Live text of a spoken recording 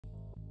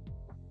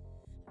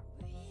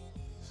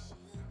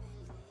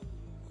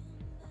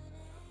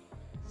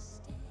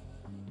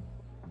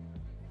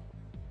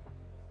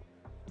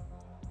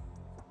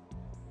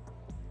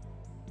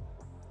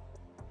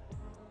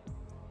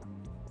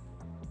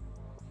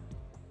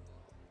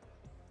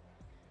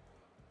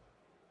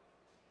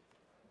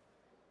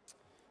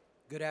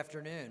Good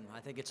afternoon. I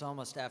think it's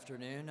almost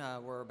afternoon.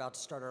 We're about to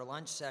start our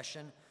lunch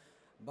session,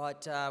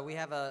 but we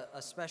have a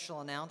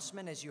special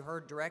announcement. As you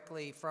heard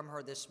directly from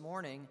her this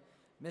morning,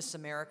 Miss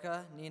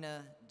America,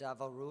 Nina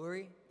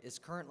Davaluri, is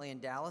currently in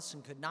Dallas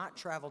and could not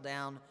travel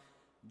down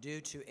due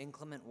to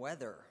inclement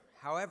weather.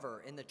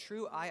 However, in the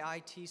true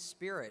IIT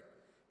spirit,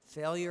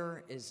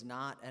 failure is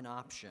not an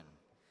option.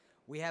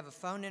 We have a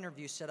phone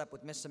interview set up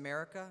with Miss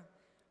America.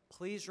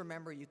 Please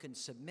remember you can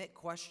submit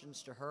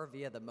questions to her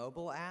via the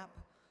mobile app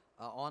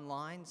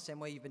online, same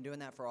way you've been doing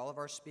that for all of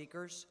our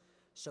speakers.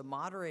 So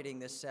moderating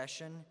this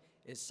session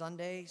is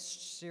Sunday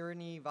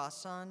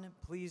Srinivasan.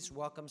 Please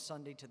welcome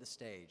Sunday to the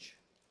stage.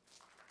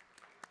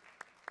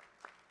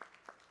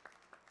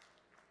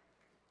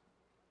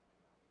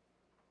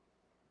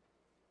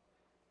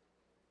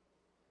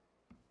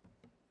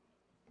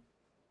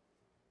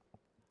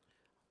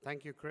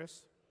 Thank you,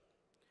 Chris.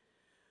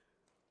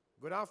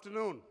 Good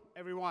afternoon,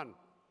 everyone.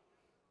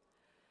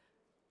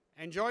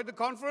 Enjoyed the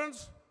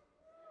conference?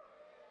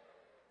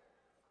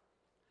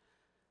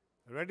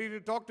 Ready to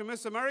talk to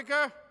Miss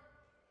America?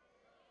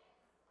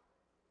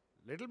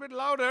 Little bit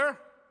louder.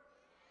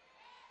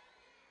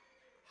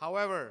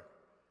 However,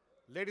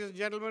 ladies and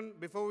gentlemen,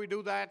 before we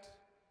do that,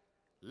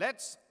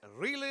 let's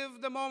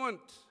relive the moment.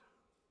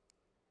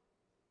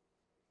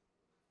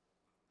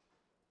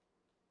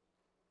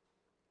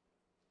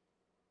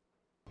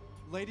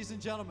 Ladies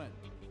and gentlemen,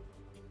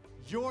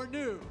 your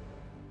new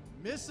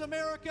Miss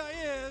America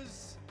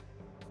is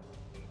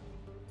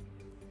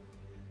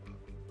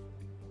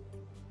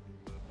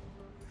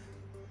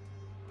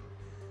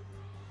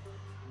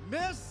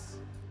Miss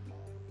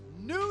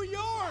New York. Miss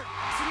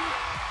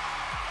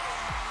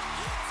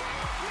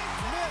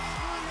New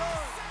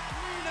York,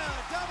 Nina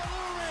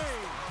Davaluri.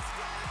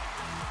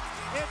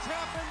 It's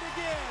happened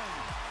again.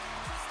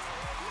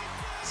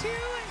 2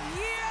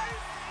 years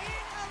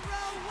in a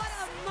row. What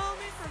a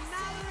moment for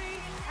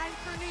Mallory and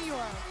for New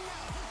York.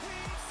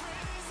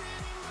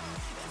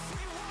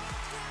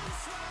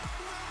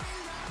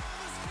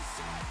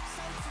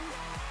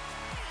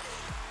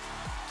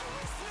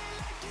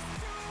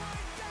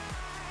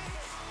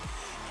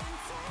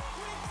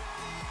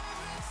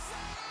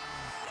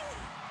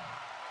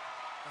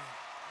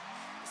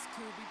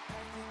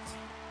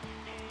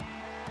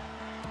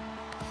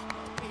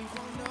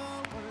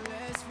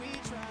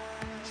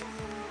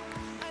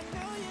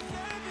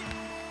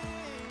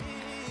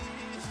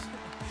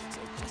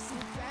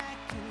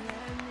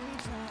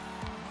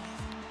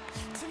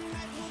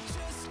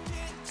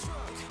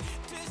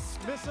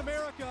 Miss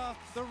America,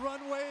 the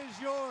runway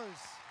is yours.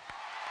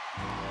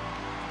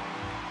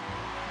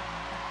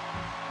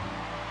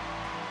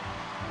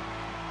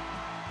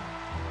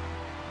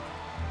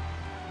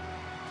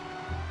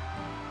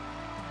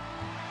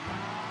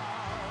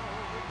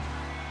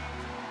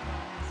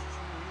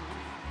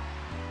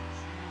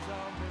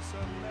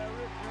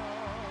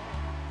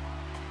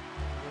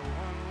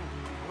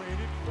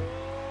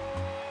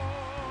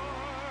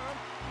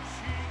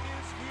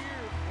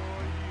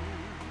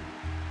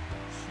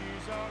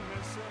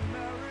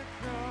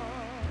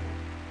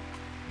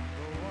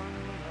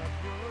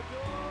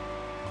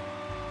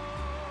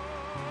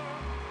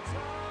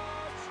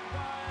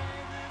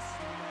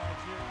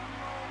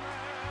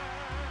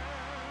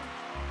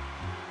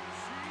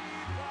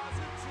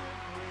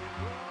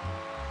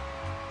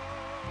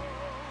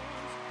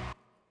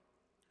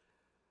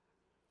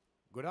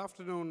 Good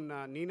afternoon,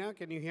 Nina.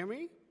 Can you hear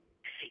me?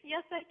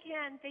 Yes, I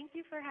can. Thank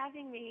you for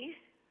having me.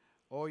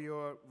 Oh,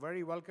 you're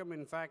very welcome.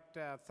 In fact,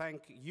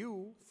 thank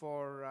you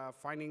for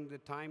finding the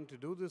time to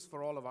do this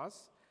for all of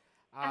us.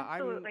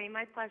 Absolutely,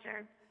 my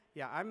pleasure.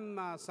 Yeah, I'm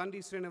Sandi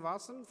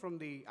Srinivasan from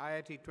the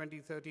IIT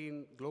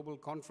 2013 Global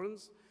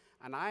Conference,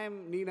 and I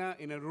am, Nina,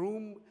 in a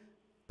room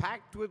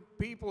packed with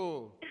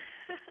people.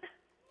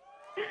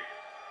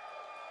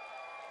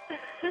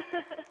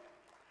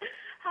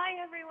 Hi,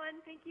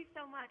 everyone. Thank you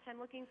so much. I'm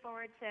looking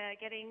forward to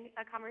getting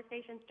a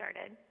conversation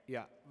started.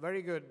 Yeah,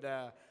 very good.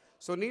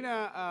 So,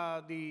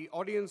 Nina, the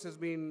audience has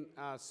been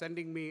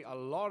sending me a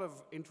lot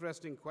of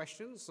interesting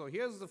questions. So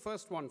here's the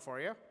first one for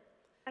you.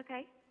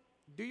 Okay.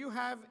 Do you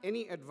have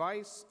any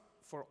advice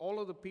for all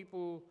of the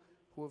people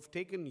who have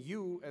taken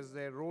you as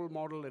their role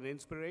model and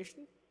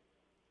inspiration?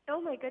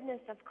 Oh, my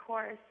goodness, of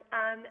course.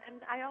 And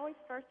I always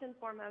first and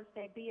foremost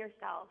say, be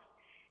yourself.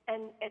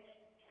 And it's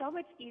so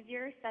much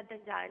easier said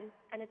than done,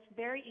 and it's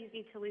very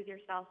easy to lose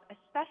yourself,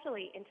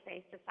 especially in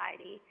today's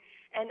society.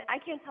 And I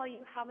can't tell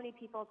you how many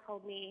people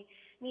told me,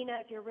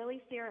 Nina, if you're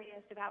really serious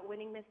about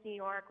winning Miss New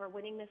York or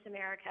winning Miss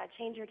America,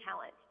 change your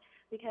talent,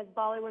 because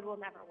Bollywood will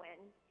never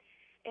win.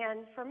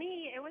 And for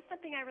me, it was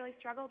something I really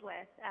struggled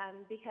with,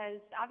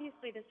 because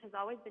obviously this has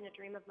always been a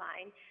dream of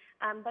mine.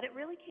 But it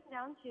really came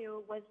down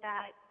to was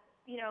that,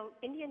 you know,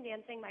 Indian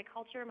dancing, my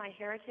culture, my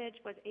heritage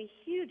was a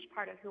huge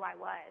part of who I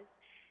was.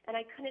 And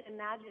I couldn't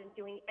imagine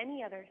doing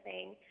any other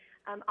thing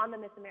on the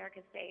Miss America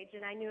stage.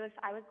 And I knew if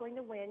I was going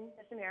to win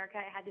Miss America,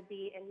 it had to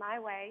be in my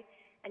way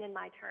and in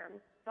my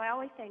terms. So I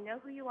always say, know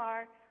who you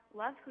are,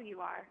 love who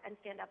you are, and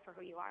stand up for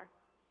who you are.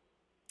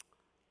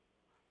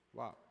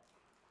 Wow.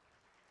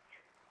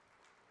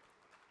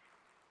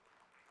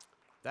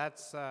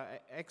 That's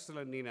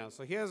excellent, Nina.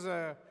 So here's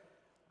a,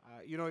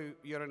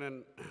 you're in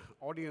an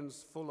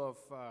audience full of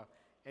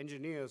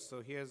engineers,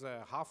 so here's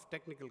a half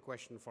technical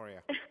question for you.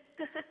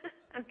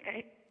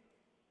 Okay.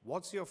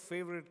 What's your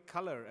favorite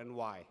color and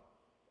why?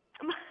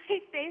 My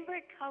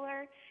favorite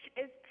color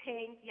is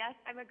pink. Yes,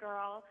 I'm a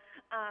girl.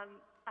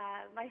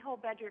 My whole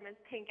bedroom is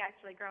pink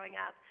actually growing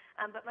up.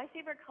 But my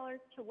favorite colors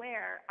to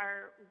wear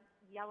are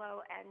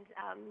yellow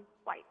and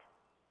white.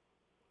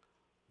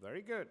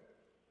 Very good.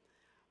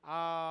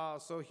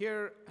 So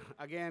here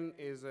again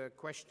is a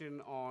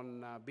question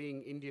on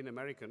being Indian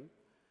American.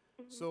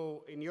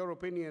 So in your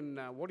opinion,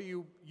 what do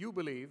you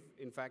believe,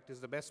 in fact,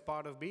 is the best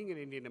part of being an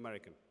Indian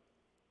American?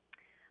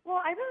 Well,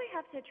 I really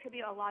have to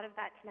attribute a lot of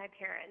that to my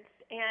parents.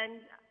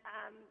 And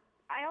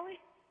I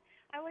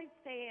always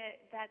say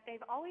that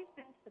they've always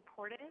been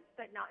supportive,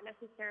 but not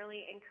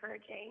necessarily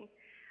encouraging.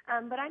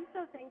 But I'm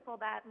so thankful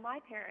that my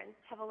parents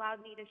have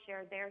allowed me to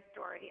share their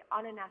story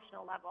on a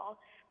national level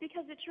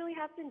because it truly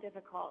has been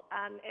difficult.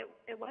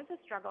 It was a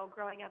struggle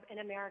growing up in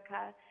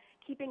America,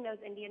 keeping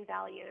those Indian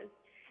values.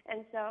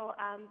 And so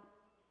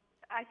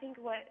I think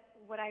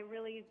what I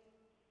really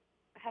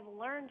have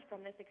learned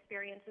from this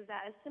experience is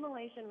that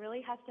assimilation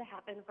really has to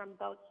happen from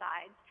both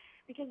sides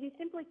because you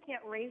simply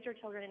can't raise your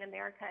children in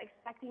America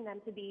expecting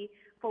them to be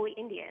fully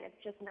Indian. It's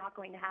just not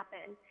going to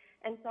happen.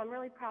 And so I'm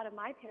really proud of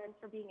my parents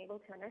for being able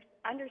to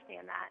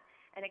understand that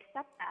and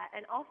accept that,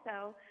 and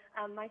also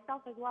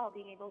myself as well,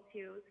 being able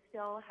to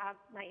still have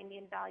my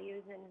Indian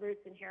values and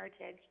roots and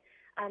heritage,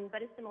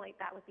 but assimilate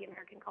that with the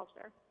American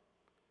culture.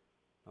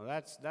 Well,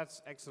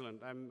 that's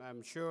excellent.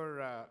 I'm sure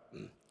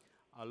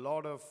a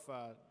lot of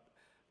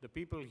the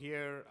people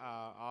here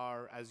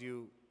are, as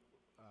you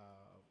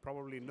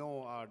probably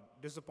know, are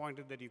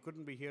disappointed that you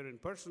couldn't be here in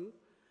person.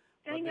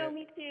 I know,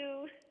 me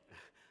too.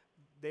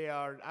 They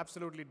are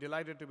absolutely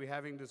delighted to be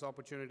having this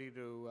opportunity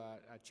to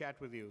chat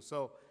with you.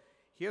 So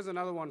here's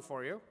another one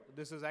for you.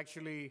 This is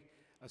actually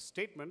a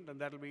statement, and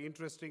that'll be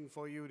interesting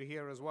for you to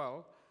hear as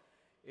well.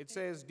 It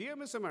says, "Dear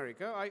Miss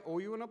America, I owe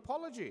you an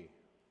apology."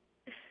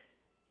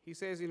 He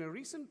says, "In a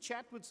recent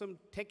chat with some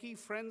techie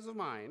friends of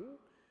mine,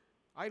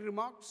 I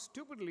remarked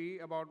stupidly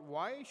about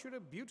why should a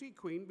beauty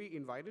queen be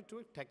invited to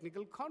a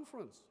technical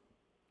conference.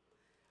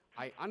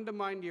 I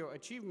undermined your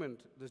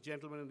achievement," this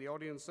gentleman in the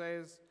audience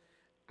says,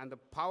 "and the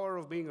power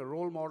of being a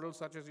role model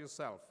such as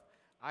yourself.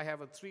 I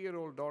have a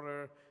 3-year-old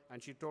daughter,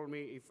 and she told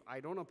me if I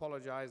don't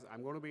apologize,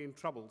 I'm going to be in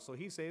trouble." So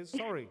he says,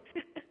 sorry.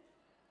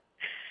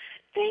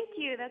 Thank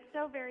you. That's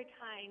so very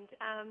kind.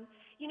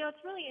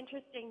 It's really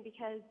interesting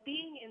because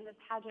being in the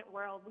pageant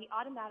world, we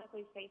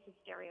automatically face a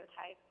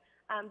stereotype.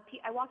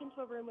 I walk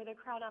into a room with a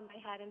crown on my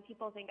head and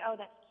people think, oh,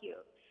 that's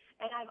cute.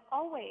 And I've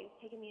always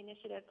taken the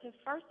initiative to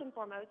first and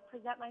foremost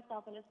present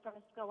myself from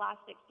a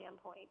scholastic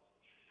standpoint.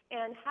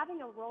 And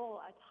having a role,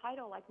 a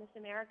title like Miss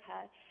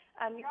America,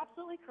 you're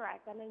absolutely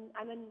correct.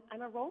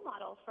 I'm a role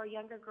model for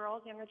younger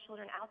girls, younger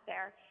children out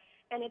there.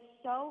 And it's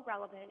so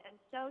relevant and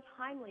so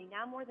timely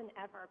now more than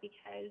ever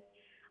because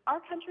our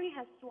country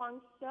has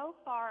swung so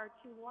far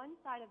to one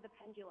side of the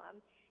pendulum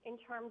in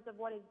terms of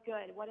what is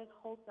good, what is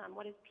wholesome,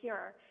 what is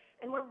pure.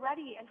 And we're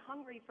ready and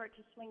hungry for it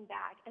to swing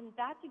back. And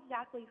that's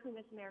exactly who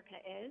Miss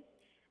America is.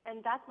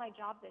 And that's my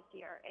job this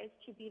year, is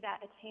to be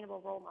that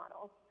attainable role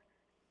model.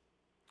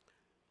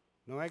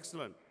 No,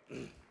 excellent.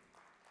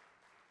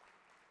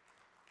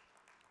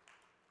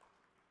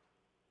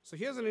 So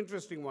here's an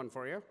interesting one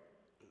for you.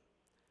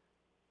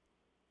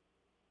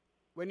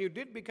 When you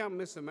did become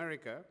Miss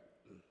America,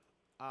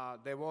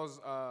 there was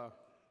a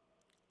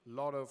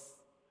lot of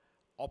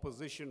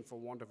opposition, for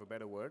want of a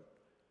better word.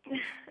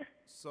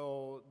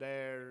 So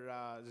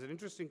there's an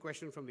interesting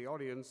question from the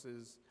audience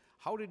is,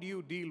 how did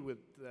you deal with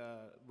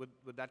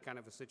that kind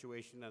of a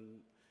situation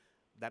and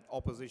that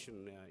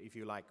opposition, if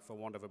you like, for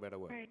want of a better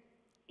word? Right.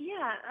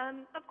 Yeah,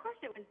 of course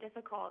it was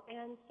difficult,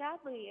 and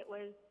sadly it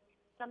was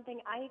something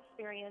I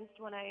experienced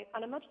on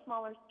a much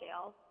smaller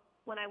scale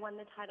when I won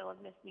the title of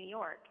Miss New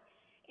York.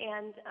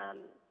 And,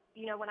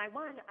 when I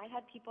won, I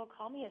had people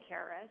call me a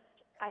terrorist.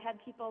 I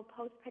had people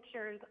post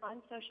pictures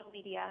on social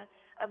media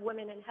of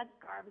women in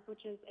headscarves,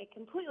 which is a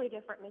completely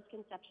different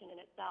misconception in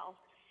itself.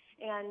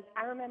 And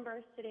I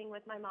remember sitting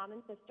with my mom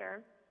and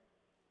sister.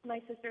 My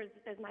sister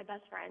is my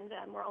best friend.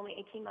 We're only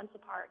 18 months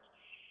apart.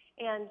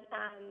 And,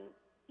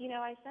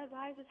 I said,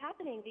 why is this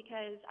happening?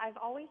 Because I've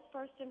always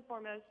first and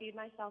foremost viewed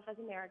myself as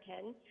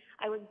American.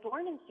 I was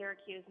born in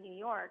Syracuse, New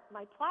York.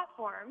 My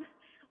platform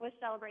was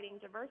celebrating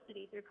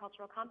diversity through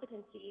cultural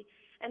competency.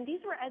 And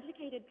these were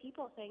educated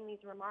people saying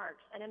these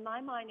remarks. And in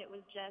my mind, it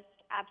was just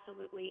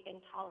absolutely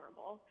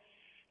intolerable.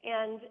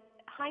 And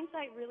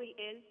hindsight really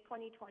is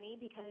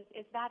 2020 because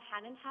if that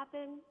hadn't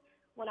happened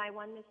when I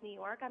won Miss New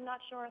York, I'm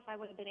not sure if I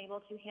would have been able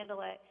to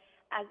handle it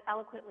as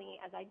eloquently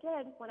as I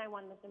did when I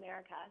won Miss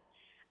America.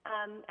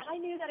 And I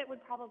knew that it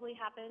would probably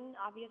happen,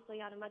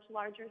 obviously, on a much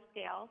larger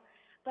scale.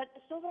 But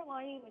the silver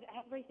lining with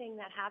everything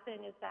that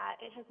happened is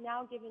that it has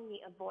now given me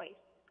a voice.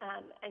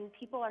 And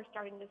people are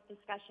starting this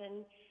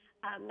discussion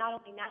not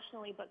only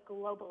nationally but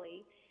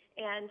globally.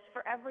 And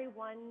for every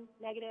one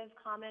negative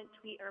comment,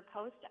 tweet, or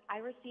post, I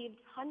received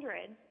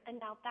hundreds and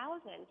now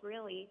thousands,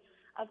 really,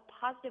 of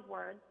positive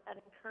words of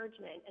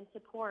encouragement and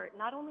support,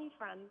 not only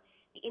from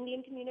the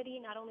Indian community,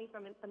 not only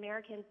from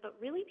Americans, but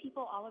really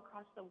people all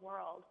across the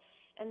world.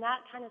 And that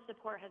kind of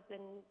support has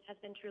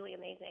been truly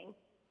amazing.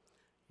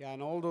 Yeah,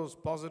 and all those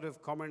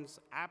positive comments,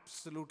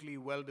 absolutely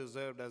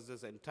well-deserved, as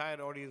this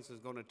entire audience is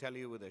going to tell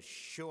you with a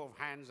show of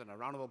hands and a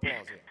round of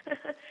applause here.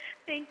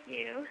 Thank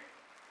you.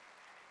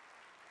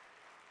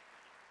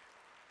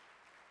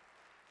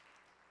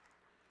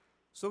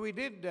 So we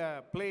did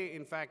play,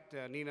 in fact,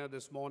 Nina,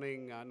 this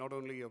morning, not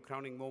only your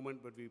crowning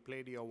moment, but we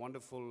played your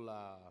wonderful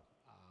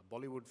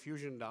Bollywood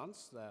fusion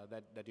dance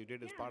that you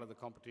did as part of the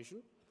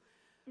competition.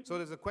 So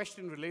there's a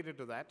question related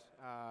to that,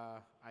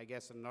 I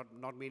guess, and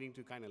not meaning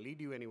to kind of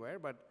lead you anywhere,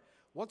 but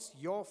what's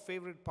your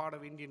favorite part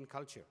of Indian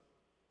culture?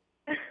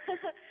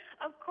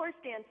 Of course,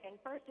 dancing,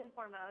 first and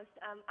foremost.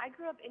 I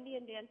grew up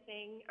Indian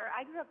dancing, or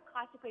I grew up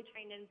classically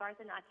trained in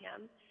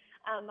Bharatanatyam.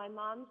 My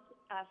mom's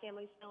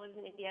family still lives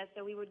in India,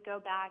 so we would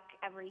go back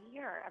every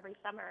year, every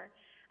summer,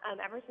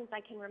 ever since I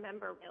can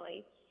remember,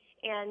 really.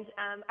 And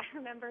I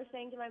remember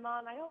saying to my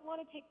mom, I don't want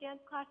to take dance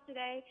class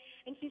today.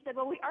 And she said,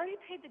 well, we already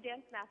paid the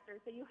dance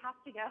master, so you have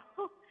to go.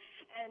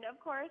 And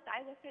of course, I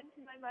listened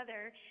to my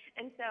mother.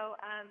 And so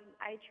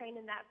I trained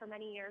in that for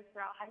many years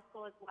throughout high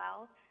school as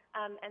well.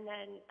 And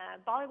then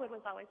Bollywood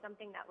was always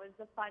something that was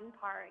the fun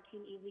part. It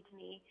came easy to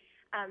me.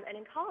 And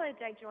in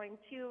college, I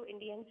joined 2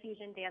 Indian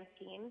fusion dance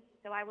teams.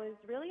 So I was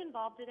really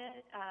involved in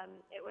it.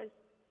 It was,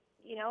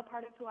 a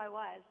part of who I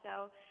was.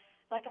 So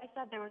like I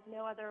said, there was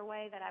no other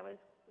way that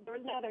there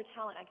was no other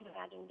talent I could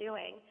imagine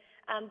doing.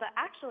 But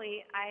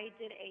actually, I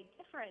did a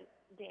different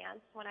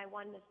dance when I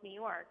won Miss New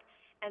York.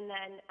 And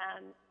then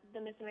the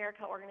Miss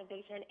America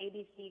organization,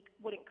 ABC,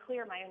 wouldn't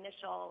clear my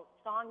initial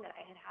song that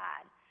I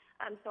had.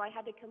 So I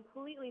had to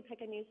completely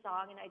pick a new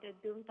song, and I did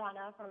Dum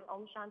Tana from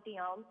Om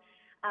Shanti Om.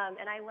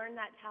 And I learned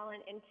that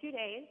talent in 2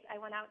 days. I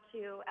went out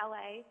to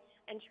LA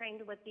and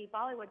trained with the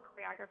Bollywood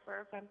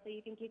choreographer from So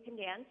You Think You Can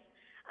Dance,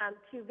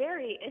 2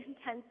 very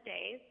intense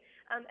days.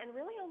 And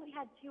really only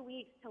had 2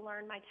 weeks to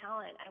learn my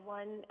talent. I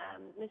won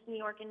Miss New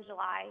York in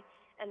July,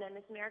 and then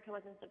Miss America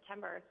was in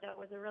September, so it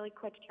was a really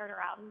quick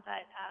turnaround,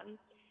 but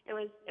it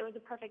was a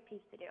perfect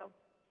piece to do.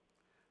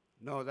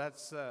 No,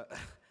 that's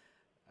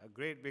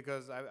great,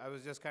 because I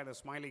was just kind of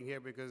smiling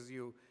here because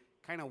you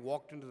kind of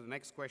walked into the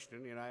next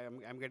question.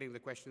 I'm getting the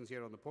questions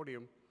here on the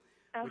podium,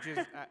 which is,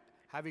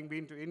 having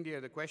been to India,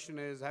 the question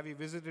is, have you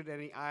visited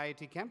any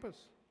IIT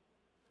campus?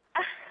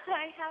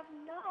 I have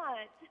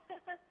not.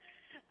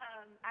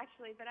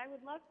 Actually, but I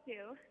would love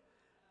to.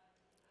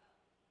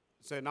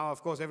 So now,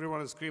 of course,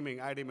 everyone is screaming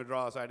IIT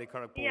Madras, IIT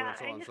Kharagpur, and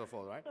so on and so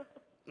forth, right?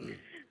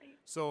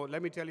 So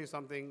let me tell you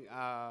something,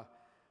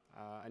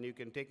 and you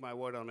can take my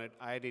word on it,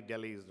 IIT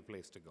Delhi is the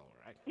place to go,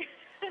 right?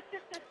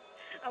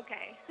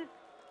 Okay.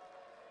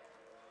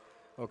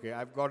 Okay,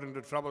 I've got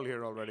into trouble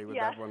here already with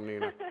that one,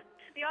 Nina.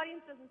 The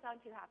audience doesn't sound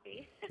too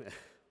happy.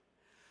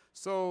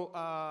 So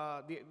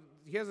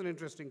here's an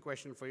interesting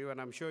question for you,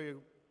 and I'm sure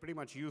you're pretty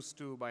much used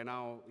to by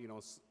now,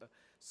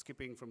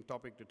 skipping from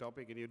topic to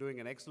topic, and you're doing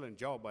an excellent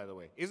job, by the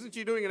way. Isn't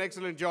she doing an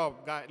excellent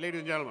job, ladies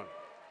and gentlemen?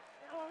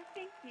 Oh,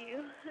 thank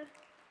you.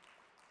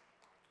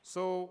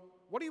 So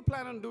what do you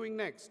plan on doing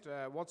next?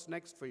 What's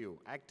next for you?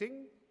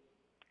 Acting?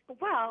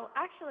 Well,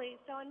 actually,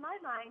 so in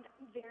my mind,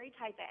 I'm very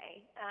type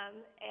A,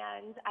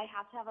 and I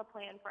have to have a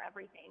plan for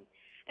everything.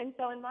 And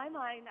so in my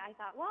mind, I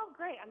thought, well,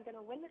 great, I'm going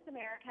to win Miss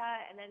America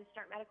and then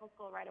start medical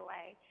school right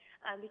away,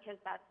 because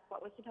that's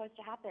what was supposed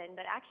to happen.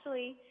 But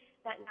actually,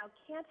 that now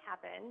can't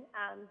happen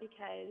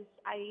because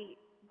I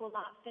will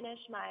not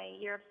finish my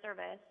year of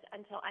service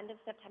until end of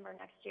September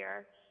next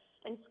year,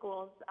 and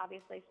schools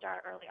obviously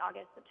start early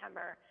August,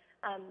 September.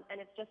 And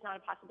it's just not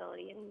a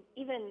possibility. And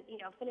even,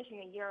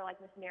 finishing a year like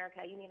Miss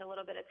America, you need a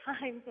little bit of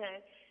time to,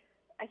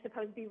 I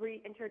suppose, be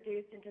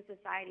reintroduced into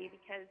society,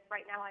 because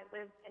right now I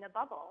live in a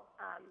bubble,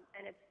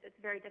 and it's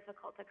very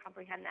difficult to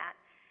comprehend that.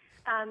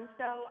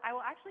 So I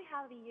will actually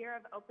have a year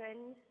of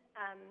open,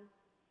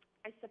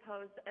 I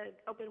suppose, an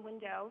open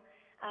window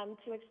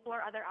to explore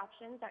other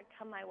options that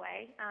come my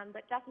way.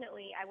 But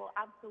definitely, I will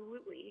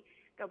absolutely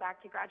go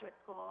back to graduate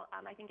school.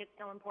 I think it's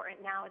still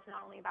important now. It's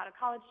not only about a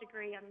college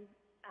degree.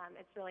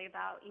 It's really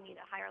about, you need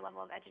a higher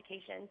level of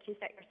education to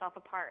set yourself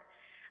apart.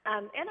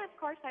 And of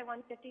course, I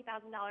won $50,000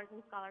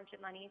 in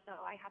scholarship money, so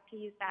I have to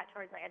use that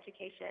towards my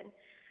education.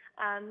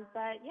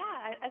 But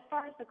yeah, as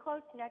far as the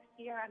close next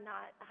year, I'm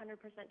not 100%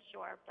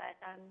 sure, but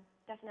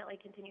definitely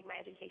continue my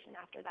education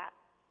after that.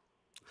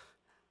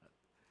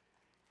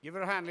 Give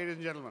her a hand, ladies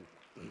and gentlemen.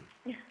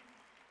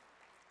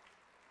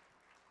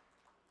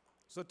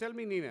 So tell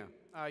me, Nina,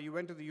 you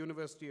went to the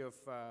University of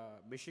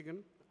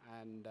Michigan,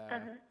 and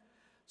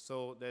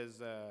so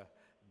there's a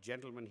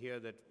gentleman here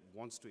that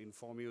wants to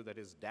inform you that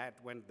his dad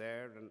went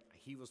there, and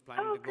he was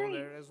planning to go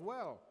there as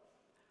well.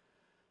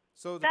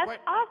 So that's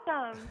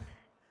awesome.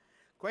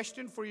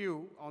 Question for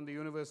you on the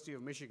University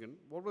of Michigan: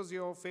 what was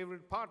your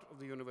favorite part of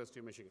the University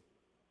of Michigan?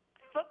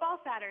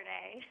 Football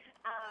Saturday.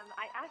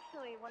 I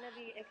actually one of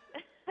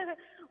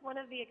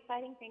the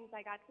exciting things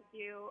I got to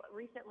do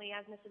recently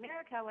as Miss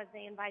America was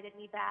they invited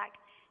me back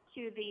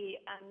to the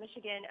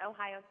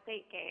Michigan-Ohio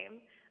State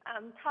game.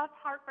 Tough,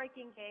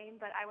 heartbreaking game,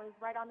 but I was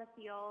right on the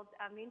field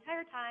the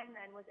entire time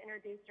and was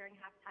introduced during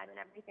halftime and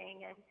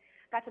everything, and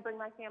got to bring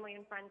my family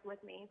and friends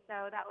with me.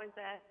 So that was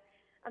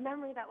a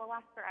memory that will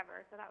last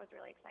forever. So that was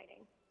really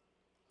exciting.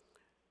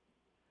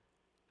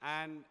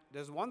 And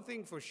there's one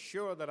thing for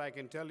sure that I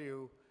can tell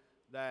you,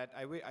 that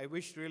I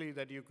wish really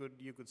that you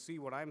could see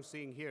what I'm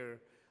seeing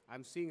here.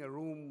 I'm seeing a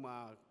room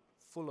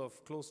full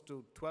of close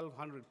to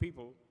 1,200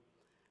 people,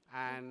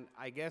 and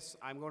I guess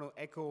I'm going to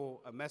echo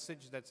a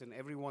message that's in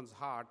everyone's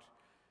heart,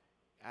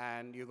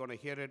 and you're going to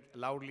hear it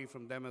loudly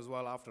from them as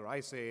well after I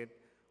say it.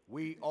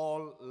 We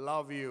all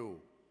love you.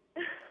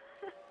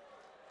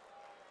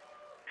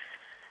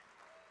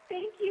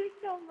 Thank you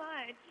so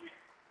much.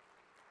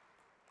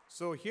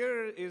 So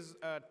here is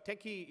a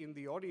techie in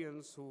the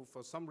audience who,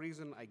 for some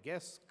reason, I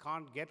guess,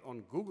 can't get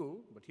on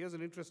Google. But here's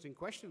an interesting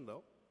question,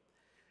 though.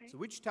 Okay. So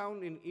which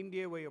town in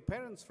India were your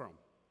parents from?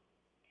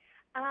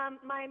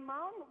 My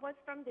mom was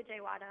from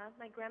Deshpande.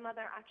 My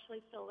grandmother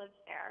actually still lives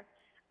there.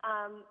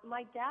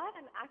 My dad,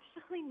 I'm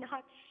actually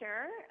not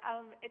sure.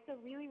 It's a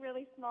really,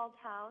 really small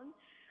town,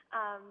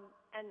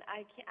 and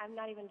I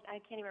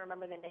can't even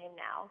remember the name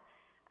now.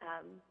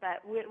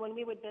 But when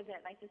we would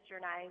visit, my sister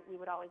and I, we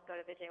would always go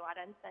to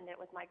Vijayawada and spend it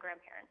with my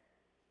grandparents.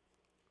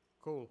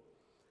 Cool.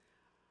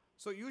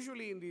 So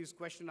usually in these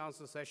question and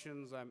answer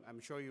sessions,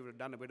 I'm sure you've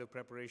done a bit of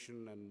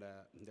preparation, and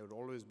there would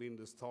always been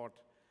this thought.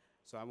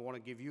 So I want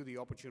to give you the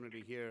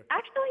opportunity here.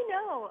 Actually,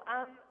 no.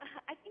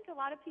 I think a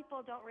lot of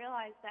people don't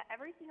realize that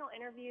every single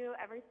interview,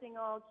 every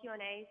single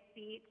Q&A,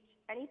 speech,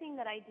 anything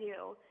that I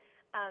do,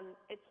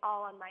 it's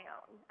all on my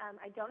own.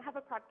 I don't have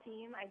a prep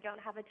team. I don't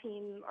have a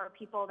team or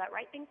people that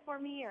write things for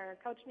me or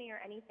coach me or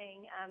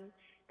anything.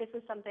 This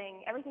is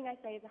something, everything I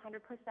say is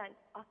 100%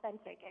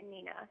 authentic and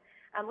Nina,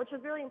 which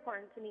was really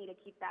important to me to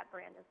keep that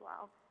brand as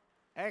well.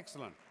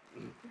 Excellent.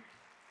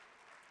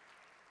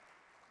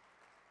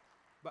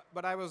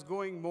 But I was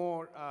going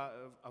more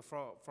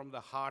from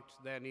the heart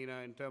there,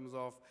 Nina, in terms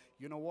of,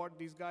 you know what,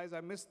 these guys,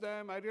 I miss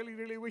them. I really,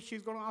 really wish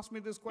she's going to ask me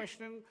this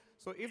question.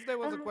 So if there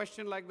was a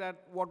question like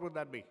that, what would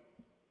that be?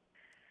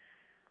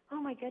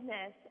 Oh, my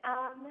goodness.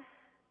 I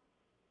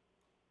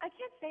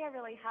can't say I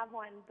really have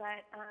one,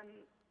 but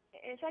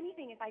if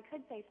anything, if I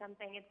could say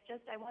something, it's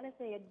just I want to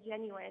say a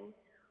genuine,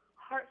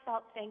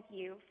 heartfelt thank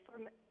you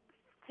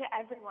to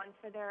everyone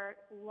for their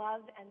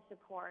love and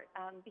support,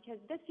 because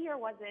this year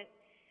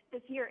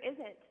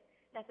isn't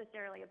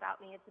necessarily about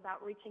me. It's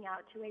about reaching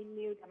out to a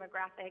new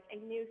demographic,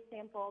 a new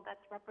sample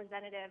that's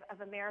representative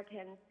of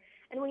Americans.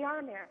 And we are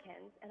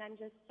Americans, and I'm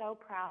just so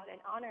proud and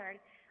honored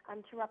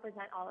to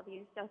represent all of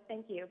you. So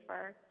thank you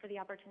for the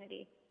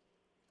opportunity.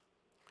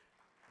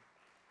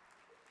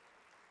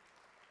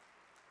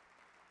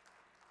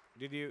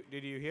 Did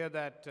you hear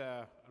that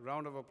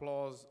round of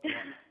applause?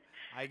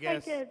 I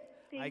guess I did.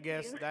 Thank I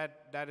guess you.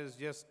 that is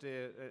just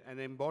an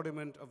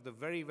embodiment of the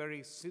very,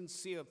 very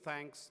sincere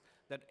thanks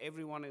that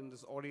everyone in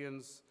this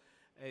audience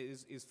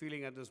is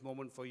feeling at this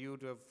moment for you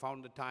to have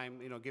found the time,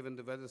 given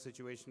the weather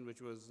situation,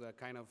 which was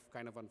kind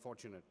of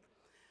unfortunate.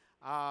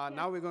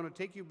 Now we're going to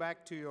take you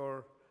back to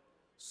your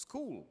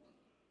school.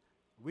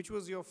 Which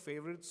was your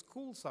favorite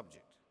school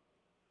subject?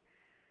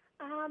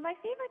 My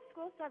favorite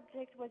school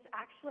subject was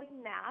actually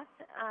math.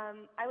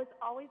 I was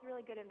always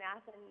really good at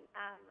math, and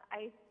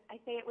I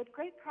say it with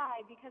great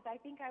pride because I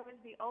think I was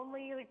the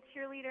only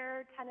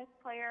cheerleader, tennis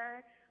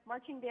player,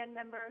 marching band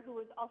member who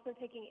was also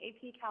taking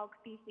AP Calc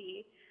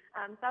BC.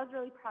 So I was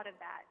really proud of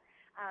that.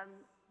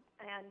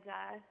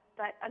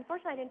 But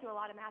unfortunately, I didn't do a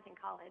lot of math in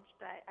college,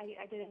 but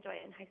I did enjoy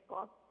it in high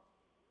school.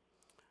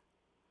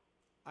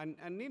 And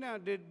Nina,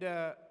 did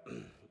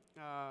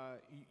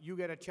you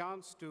get a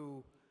chance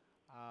to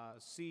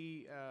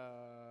see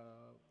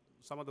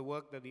some of the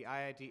work that the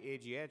IIT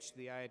AGH,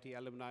 the IIT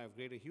alumni of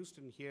Greater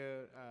Houston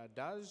here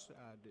does?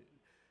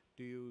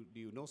 Do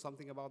you know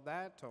something about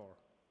that, or?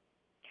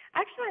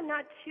 Actually, I'm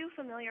not too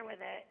familiar with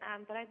it,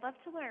 but I'd love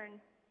to learn.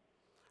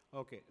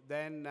 Okay,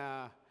 then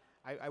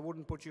I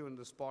wouldn't put you in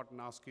the spot and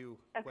ask you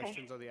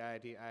questions of the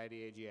IIT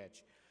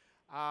AGH.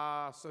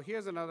 So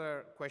here's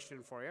another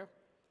question for you. It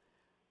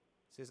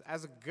says,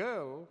 as a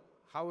girl,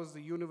 how has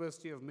the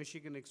University of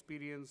Michigan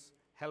experience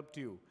helped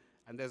you?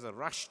 And there's a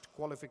rushed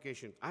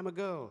qualification. I'm a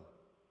girl.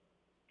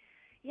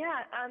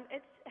 Yeah,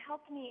 it's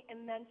helped me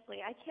immensely.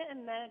 I can't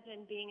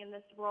imagine being in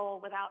this role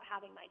without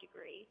having my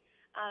degree.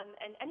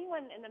 And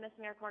anyone in the Miss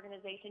America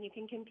organization, you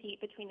can compete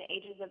between the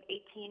ages of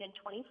 18 and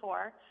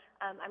 24.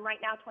 I'm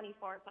right now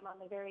 24, so I'm on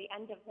the very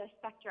end of the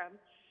spectrum.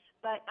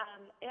 But,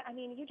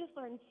 you just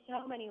learn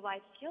so many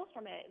life skills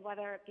from it,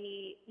 whether it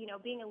be,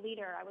 being a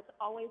leader. I was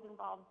always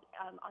involved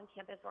on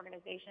campus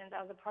organizations.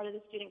 I was a part of the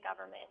student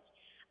government.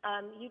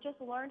 You just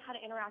learn how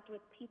to interact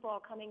with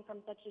people coming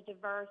from such a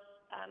diverse,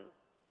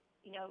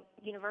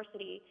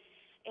 university.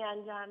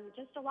 And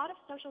just a lot of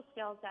social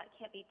skills that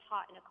can't be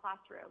taught in a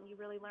classroom. You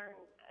really learn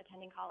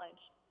attending college.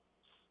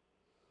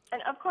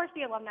 And of course,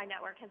 the Alumni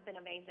Network has been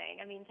amazing.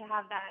 I mean, to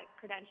have that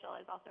credential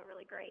is also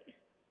really great.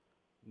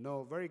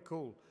 No, very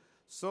cool.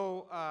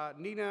 So,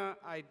 Nina,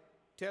 I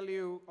tell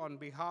you on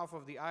behalf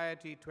of the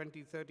IIT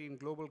 2013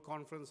 Global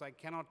Conference, I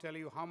cannot tell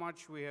you how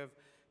much we have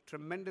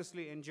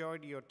tremendously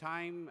enjoyed your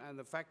time and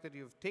the fact that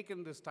you've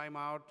taken this time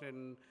out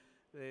in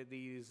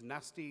these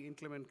nasty,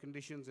 inclement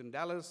conditions in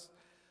Dallas.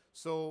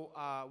 So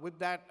with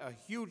that, a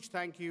huge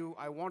thank you.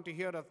 I want to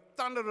hear a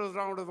thunderous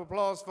round of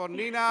applause for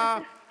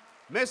Nina,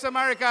 Miss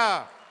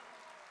America.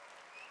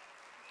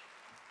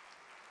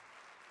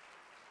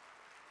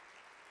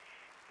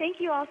 Thank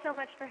you all so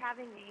much for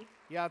having me.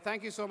 Yeah,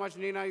 thank you so much,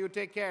 Nina. You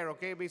take care,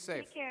 okay? Be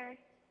safe. Take care.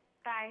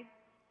 Bye.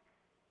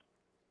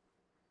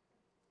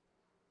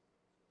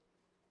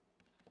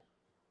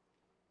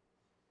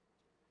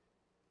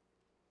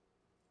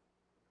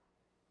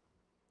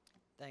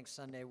 Thanks,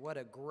 Sunday. What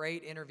a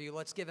great interview.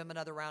 Let's give him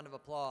another round of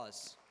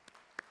applause.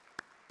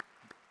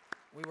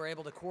 We were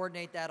able to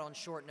coordinate that on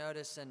short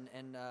notice, and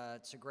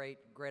it's a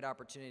great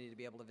opportunity to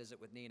be able to visit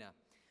with Nina.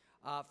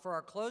 For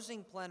our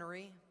closing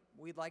plenary,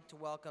 we'd like to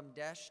welcome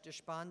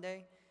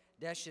Deshpande.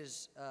 Desh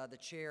is the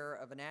chair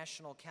of a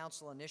National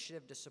Council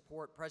initiative to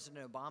support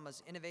President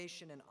Obama's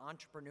innovation and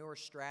entrepreneur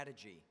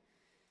strategy.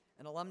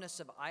 An alumnus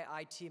of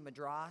IIT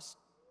Madras,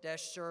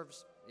 Desh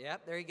serves,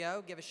 yep, there you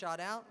go, give a shout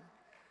out.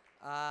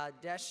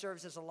 Desh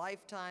serves as a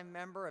lifetime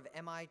member of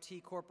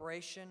MIT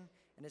Corporation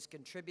and has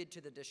contributed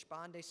to the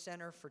Deshpande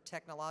Center for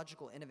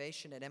Technological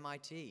Innovation at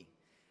MIT.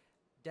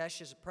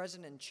 Desh is a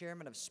president and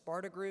chairman of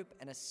Sparta Group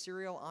and a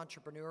serial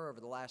entrepreneur over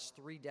the last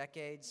 3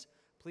 decades.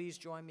 Please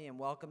join me in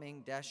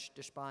welcoming Desh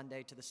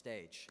Deshpande to the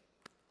stage.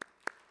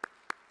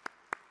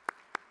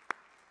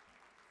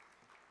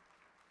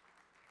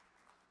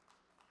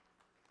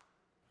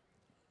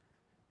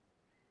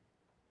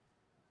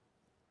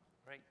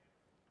 Great.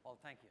 Well,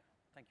 thank you.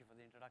 Thank you for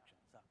the introduction.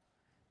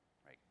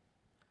 Right.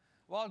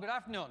 Well, good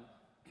afternoon.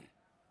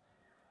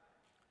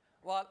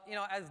 Well, you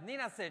know, as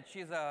Nina said,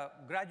 she's a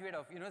graduate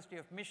of University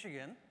of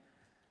Michigan,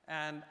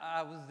 and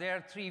I was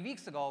there 3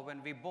 weeks ago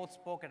when we both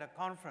spoke at a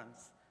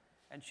conference,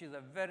 and she's a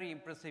very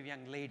impressive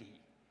young lady.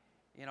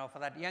 You know, for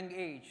that young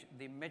age,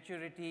 the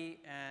maturity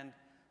and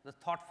the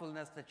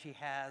thoughtfulness that she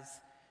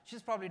has,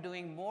 she's probably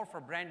doing more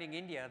for branding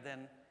India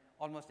than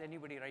almost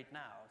anybody right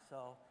now.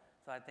 So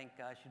I think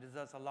she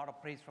deserves a lot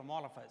of praise from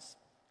all of us.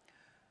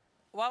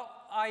 Well,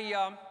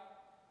 I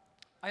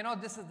know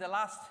this is the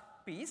last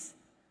piece,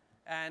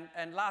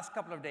 and last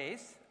couple of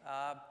days,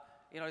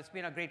 you know, it's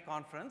been a great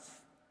conference,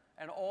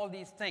 and all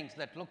these things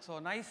that look so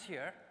nice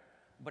here,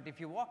 but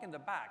if you walk in the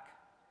back,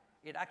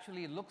 it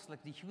actually looks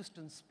like the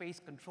Houston Space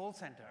Control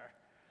Center.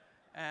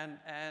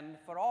 And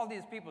for all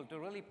these people to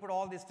really put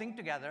all this thing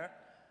together,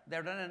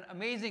 they've done an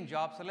amazing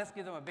job, so let's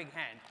give them a big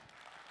hand.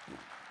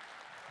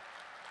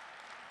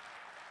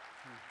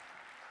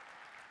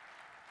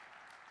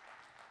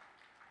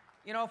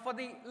 You know, for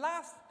the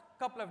last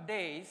couple of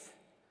days,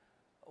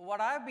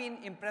 what I've been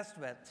impressed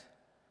with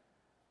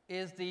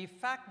is the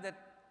fact that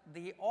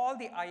all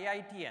the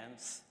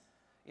IITians,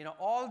 you know,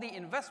 all the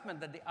investment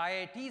that the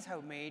IITs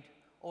have made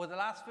over the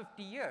last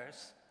 50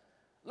 years,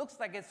 looks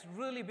like it's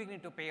really beginning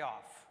to pay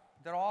off.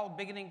 They're all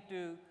beginning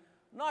to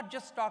not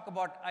just talk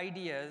about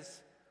ideas,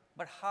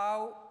 but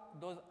how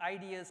those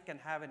ideas can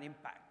have an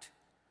impact.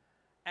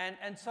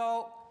 And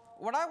so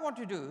what I want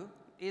to do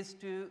is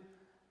to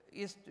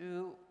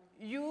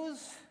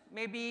use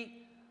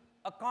maybe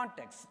a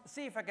context,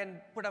 see if I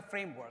can put a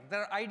framework. There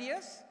are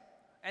ideas,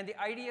 and the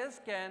ideas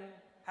can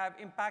have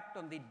impact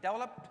on the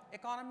developed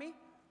economy,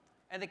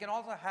 and they can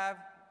also have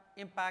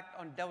impact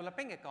on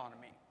developing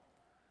economy.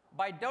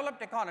 By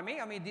developed economy,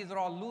 I mean, these are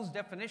all loose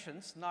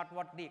definitions, not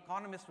what the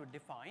economists would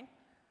define.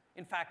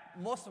 In fact,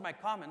 most of my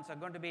comments are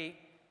going to be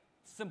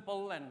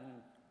simple and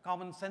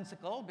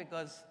commonsensical,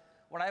 because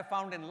what I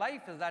found in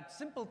life is that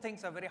simple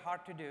things are very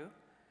hard to do,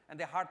 and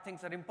the hard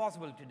things are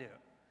impossible to do.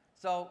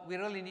 So we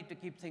really need to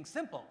keep things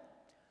simple.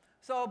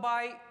 So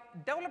by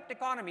developed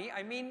economy,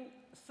 I mean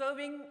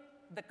serving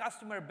the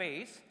customer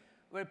base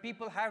where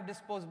people have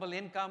disposable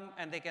income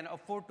and they can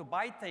afford to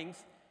buy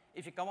things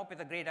if you come up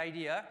with a great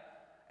idea.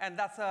 And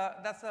that's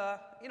a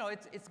you know,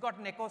 it's got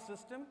an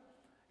ecosystem.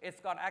 It's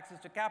got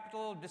access to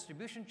capital,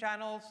 distribution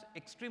channels,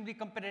 extremely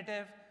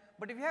competitive.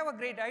 But if you have a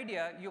great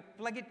idea, you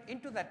plug it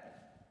into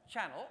that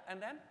channel,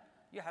 and then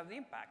you have the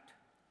impact.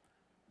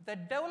 The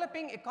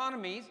developing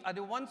economies are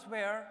the ones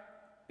where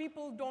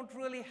people don't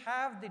really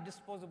have the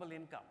disposable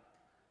income.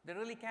 They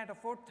really can't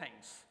afford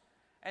things.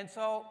 And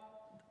so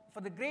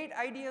for the great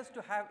ideas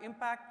to have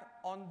impact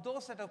on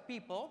those set of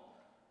people,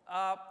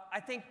 I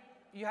think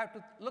you have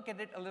to look at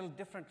it a little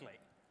differently.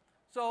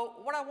 So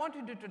what I want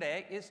to do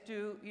today is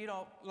to, you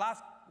know,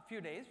 last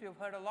few days we've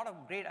heard a lot of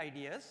great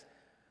ideas,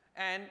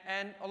 and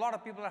a lot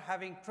of people are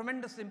having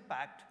tremendous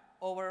impact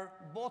over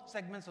both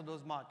segments of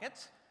those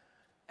markets.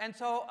 And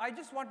so I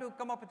just want to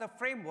come up with a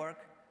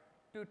framework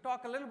to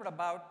talk a little bit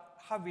about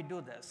how we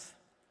do this.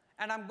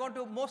 And I'm going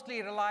to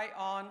mostly rely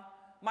on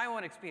my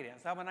own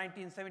experience. I'm a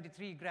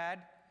 1973 grad,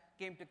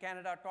 came to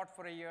Canada, taught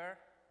for a year,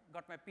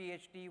 got my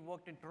PhD,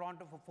 worked in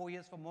Toronto for 4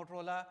 years for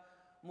Motorola,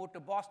 moved to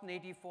Boston in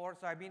 '84,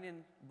 so I've been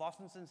in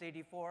Boston since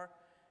 '84.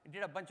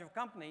 Did a bunch of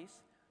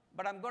companies,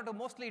 but I'm going to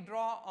mostly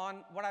draw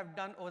on what I've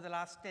done over the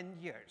last 10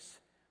 years.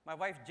 My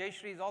wife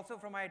Jayshree is also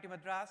from IIT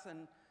Madras,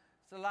 and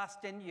so the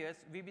last 10 years,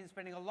 we've been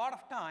spending a lot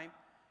of time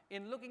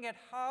in looking at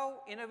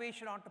how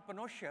innovation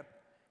entrepreneurship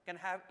can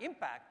have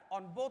impact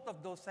on both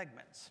of those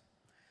segments.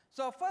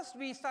 So first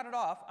we started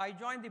off, I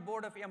joined the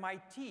board of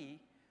MIT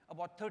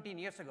about 13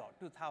 years ago,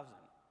 2000.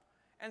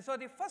 And so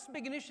the first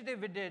big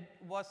initiative we did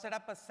was set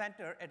up a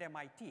center at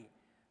MIT,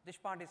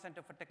 Deshpande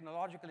Center for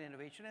Technological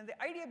Innovation. And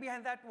the idea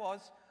behind that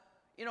was,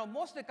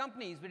 most of the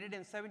companies we did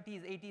in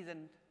 70s, 80s,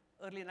 and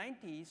early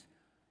 90s,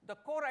 the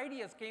core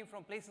ideas came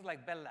from places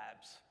like Bell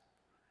Labs.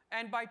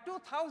 And by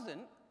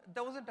 2000,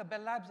 there wasn't a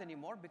Bell Labs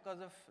anymore because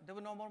there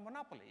were no more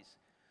monopolies.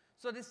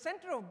 So the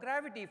center of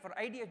gravity for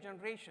idea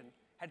generation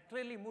had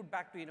clearly moved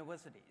back to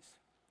universities.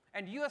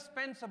 And US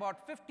spends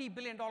about $50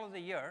 billion a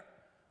year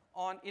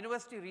on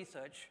university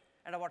research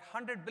and about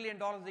 $100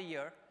 billion a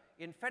year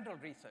in federal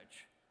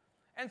research.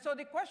 And so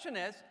the question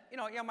is,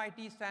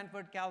 MIT,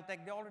 Stanford,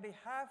 Caltech, they already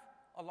have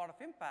a lot of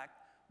impact,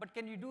 but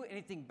can you do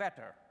anything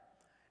better?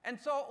 And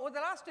so over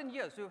the last 10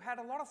 years, we've had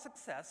a lot of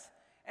success,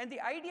 and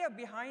the idea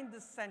behind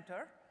this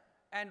center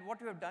and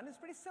what we have done is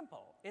pretty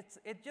simple.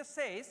 It just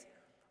says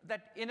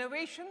that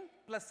innovation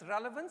plus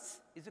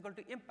relevance is equal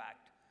to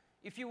impact.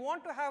 If you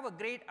want to have a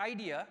great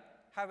idea,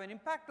 have an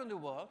impact on the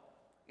world,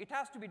 it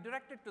has to be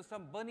directed to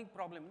some burning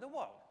problem in the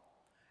world.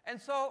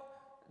 And so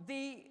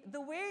the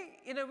way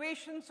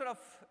innovation sort of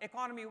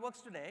economy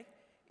works today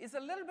is a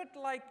little bit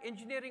like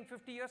engineering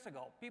 50 years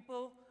ago.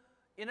 People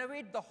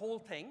innovate the whole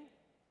thing.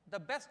 The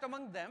best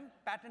among them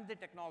patent the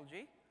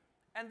technology,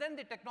 and then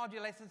the technology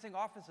licensing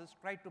offices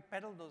try to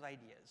peddle those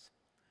ideas.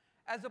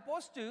 As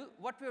opposed to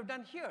what we have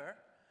done here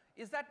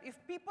is that if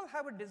people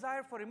have a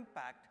desire for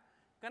impact,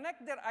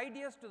 connect their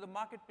ideas to the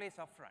marketplace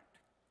upfront,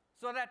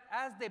 so that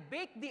as they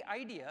bake the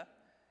idea,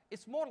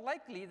 it's more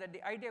likely that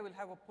the idea will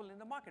have a pull in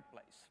the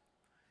marketplace.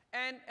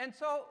 And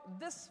so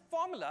this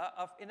formula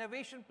of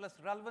innovation plus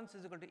relevance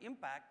is equal to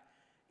impact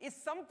is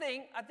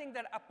something I think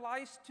that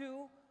applies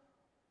to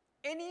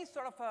any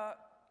sort of a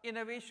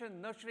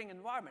innovation nurturing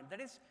environment. That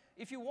is,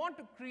 if you want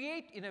to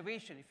create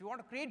innovation, if you want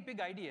to create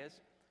big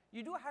ideas,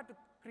 you do have to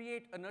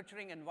create a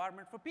nurturing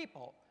environment for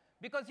people,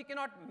 because you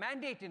cannot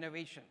mandate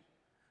innovation.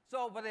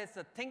 So whether it's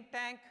a think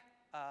tank,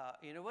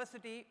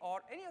 university,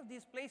 or any of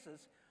these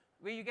places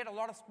where you get a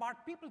lot of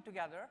smart people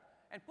together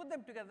and put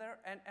them together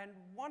and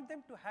want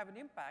them to have an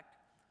impact.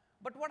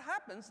 But what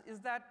happens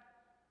is that,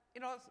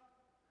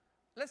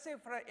 let's say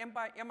for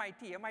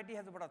MIT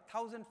has about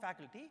 1,000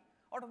 faculty,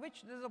 out of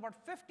which there's about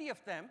 50 of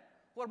them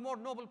who are more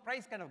Nobel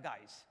Prize kind of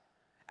guys.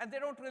 And they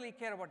don't really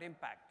care about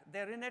impact.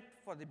 They're in it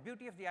for the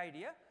beauty of the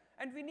idea,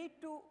 and we need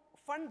to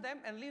fund them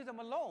and leave them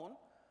alone,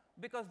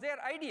 because their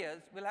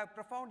ideas will have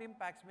profound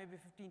impacts maybe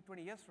 15,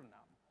 20 years from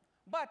now.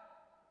 But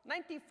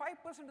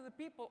 95% of the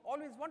people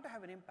always want to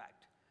have an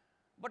impact.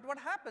 But what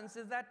happens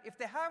is that if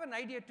they have an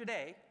idea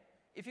today,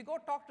 if you go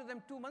talk to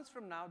them 2 months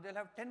from now, they'll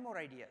have 10 more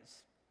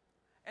ideas.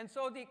 And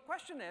so the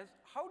question is,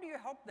 how do you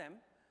help them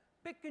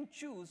pick and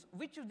choose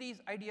which of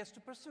these ideas to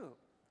pursue?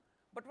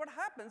 But what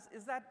happens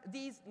is that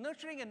these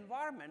nurturing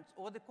environments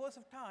over the course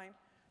of time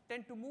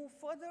tend to move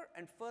further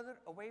and further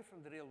away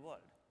from the real world.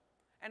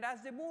 And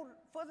as they move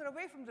further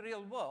away from the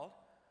real world,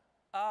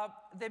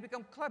 they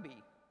become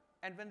clubby.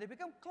 And when they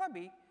become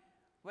clubby,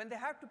 when they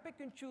have to pick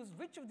and choose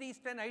which of these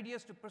 10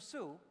 ideas to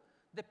pursue,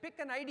 they pick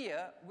an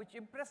idea which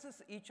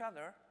impresses each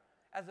other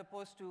as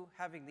opposed to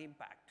having the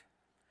impact.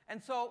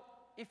 And so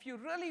if you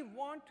really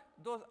want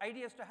those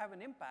ideas to have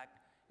an impact,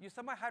 you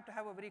somehow have to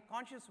have a very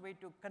conscious way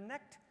to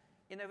connect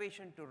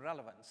innovation to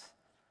relevance.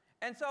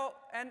 And so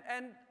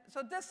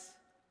this,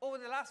 over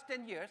the last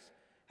 10 years,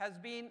 has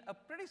been a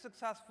pretty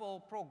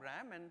successful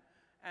program.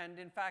 And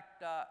in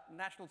fact,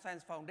 National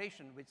Science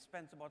Foundation, which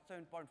spends about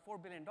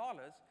 $7.4 billion,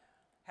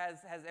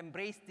 has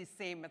embraced the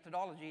same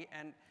methodology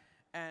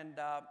and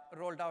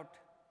rolled out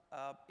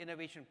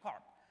Innovation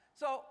Corp.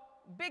 So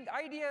big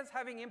ideas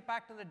having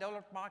impact on the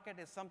developed market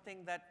is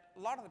something that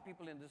a lot of the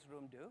people in this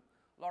room do.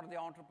 A lot of the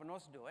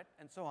entrepreneurs do it,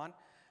 and so on.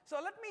 So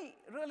let me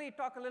really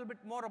talk a little bit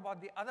more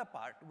about the other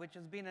part, which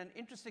has been an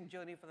interesting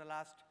journey for the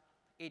last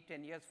 8,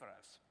 10 years for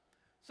us.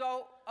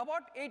 So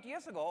about 8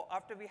 years ago,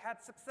 after we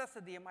had success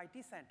at the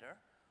MIT Center,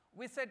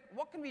 we said,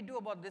 what can we do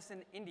about this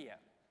in India?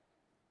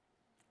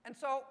 And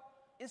so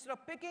instead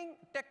of picking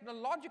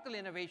technological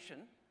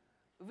innovation,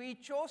 we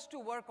chose to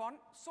work on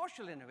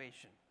social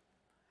innovation.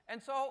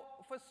 And so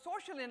for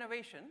social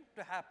innovation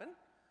to happen,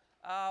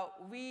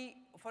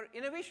 for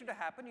innovation to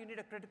happen, you need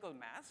a critical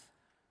mass.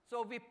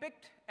 So we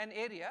picked an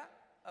area,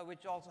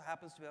 which also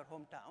happens to be our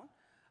hometown,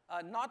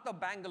 north of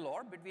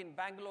Bangalore, between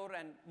Bangalore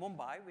and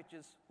Mumbai, which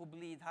is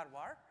Hubli,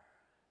 Dharwar.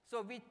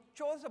 So we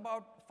chose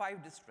about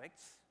 5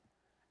 districts,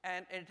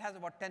 and it has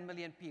about 10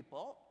 million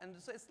people. And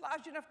so it's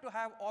large enough to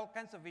have all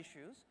kinds of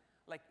issues,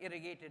 like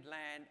irrigated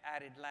land,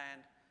 arid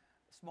land,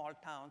 small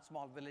towns,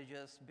 small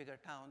villages, bigger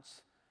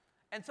towns.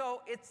 And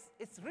so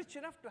it's rich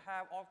enough to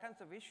have all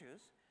kinds of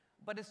issues,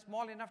 but it's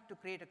small enough to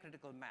create a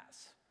critical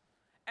mass.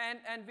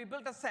 And we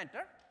built a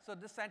center. So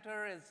this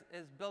center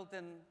is built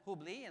in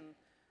Hubli and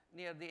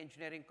near the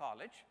engineering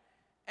college.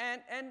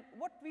 And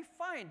what we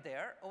find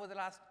there over the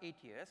last 8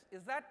 years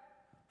is that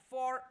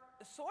for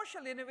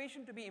social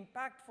innovation to be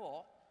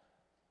impactful,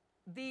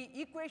 the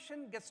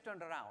equation gets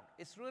turned around.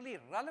 It's really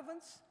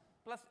relevance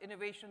plus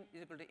innovation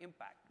is equal to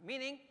impact,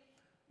 meaning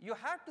you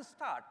have to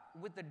start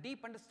with the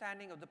deep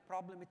understanding of the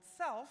problem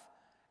itself,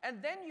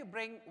 and then you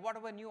bring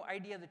whatever new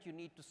idea that you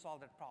need to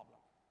solve that problem.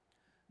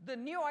 The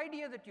new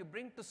idea that you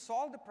bring to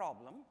solve the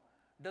problem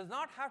does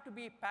not have to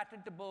be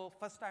patentable,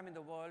 first time in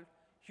the world,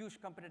 huge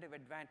competitive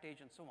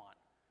advantage, and so on.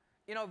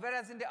 You know,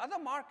 whereas in the other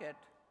market,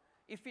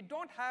 if you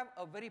don't have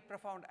a very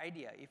profound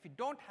idea, if you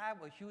don't have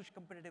a huge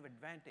competitive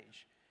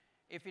advantage,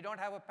 if you don't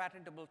have a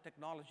patentable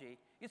technology,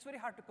 it's very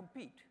hard to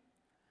compete.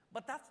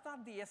 But that's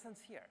not the essence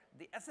here.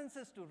 The essence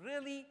is to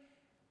really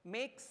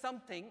make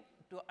something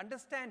to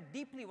understand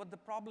deeply what the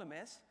problem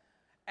is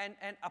and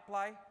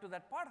apply to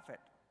that part of it.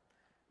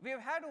 We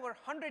have had over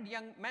 100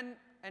 young men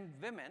and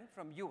women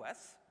from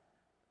US,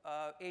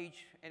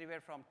 age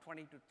anywhere from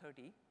 20 to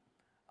 30,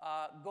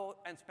 go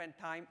and spend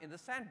time in the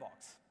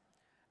sandbox.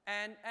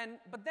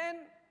 But then,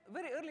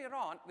 very earlier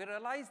on, we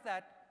realized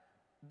that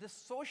this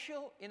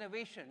social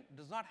innovation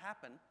does not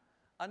happen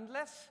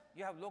unless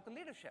you have local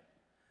leadership.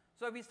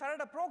 So we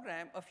started a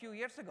program a few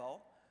years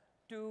ago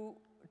to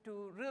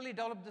really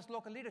develop this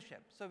local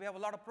leadership. So we have a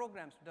lot of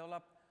programs to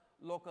develop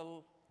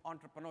local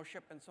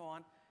entrepreneurship and so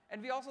on.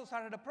 And we also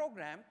started a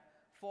program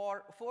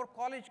for 4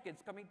 college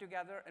kids coming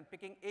together and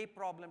picking a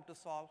problem to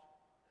solve,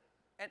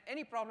 and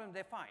any problem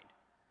they find.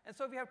 And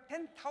so we have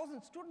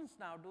 10,000 students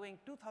now doing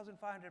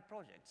 2,500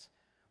 projects,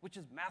 which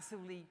is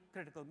massively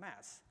critical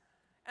mass.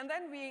 And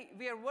then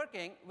we are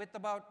working with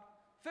about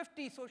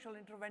 50 social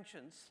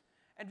interventions,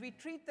 and we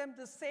treat them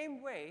the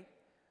same way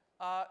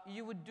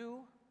you would do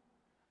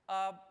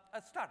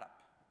a startup.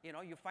 You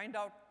know, you find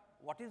out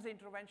what is the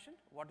intervention,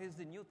 what is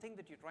the new thing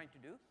that you're trying to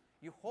do,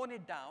 you hone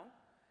it down,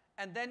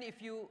 and then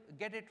if you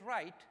get it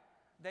right,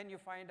 then you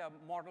find a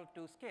model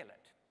to scale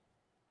it.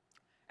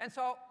 And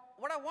so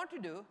what I want to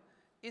do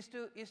is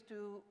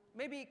to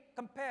maybe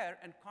compare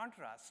and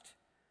contrast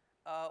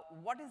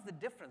what is the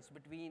difference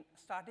between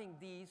starting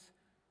these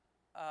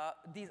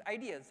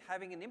ideas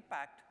having an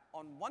impact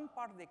on one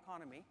part of the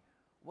economy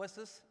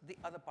versus the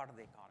other part of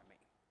the economy.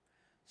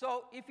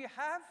 So if you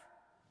have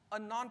a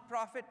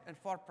nonprofit and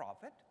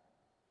for-profit,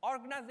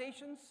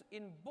 organizations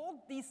in both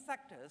these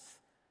sectors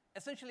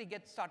essentially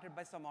get started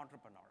by some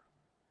entrepreneur.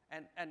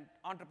 And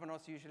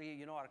entrepreneurs usually,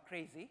 you know, are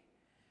crazy.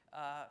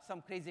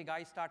 Some crazy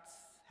guy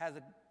has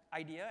an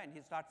idea, and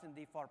he starts in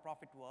the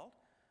for-profit world.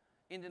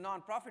 In the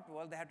nonprofit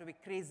world, they have to be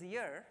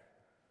crazier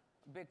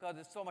because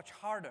it's so much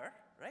harder,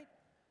 right?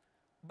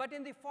 But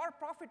in the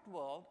for-profit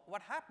world,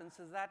 what happens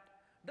is that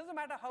it doesn't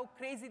matter how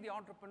crazy the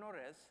entrepreneur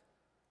is,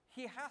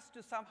 he has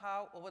to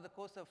somehow, over the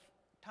course of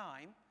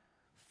time,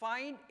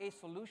 find a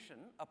solution,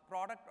 a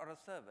product or a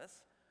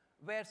service,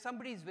 where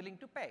somebody is willing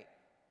to pay.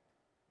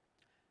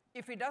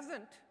 If he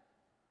doesn't,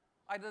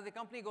 either the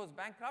company goes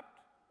bankrupt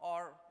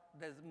or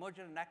there's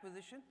merger and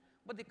acquisition,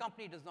 but the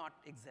company does not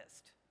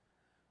exist.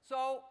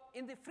 So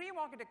in the free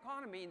market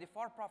economy, in the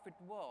for-profit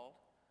world,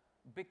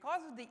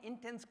 because of the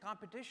intense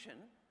competition,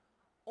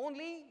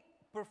 only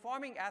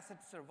performing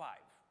assets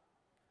survive.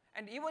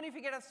 And even if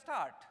you get a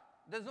start,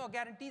 there's no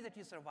guarantee that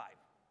you survive,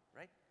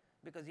 right?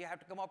 Because you have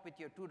to come up with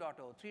your 2.0,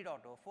 3.0,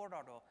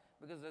 4.0,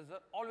 because there's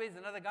always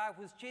another guy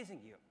who's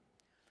chasing you.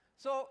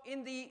 So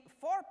in the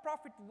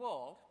for-profit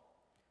world,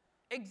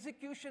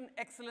 execution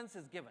excellence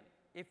is given.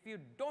 If you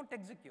don't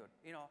execute,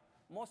 you know,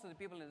 most of the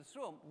people in this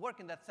room work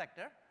in that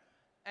sector,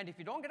 and if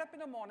you don't get up in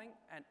the morning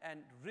and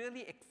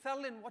really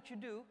excel in what you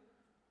do,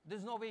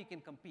 there's no way you can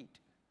compete.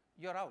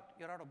 You're out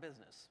of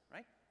business,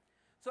 right?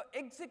 So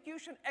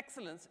execution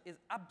excellence is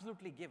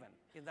absolutely given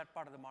in that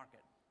part of the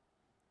market.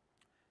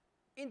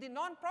 In the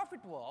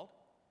nonprofit world,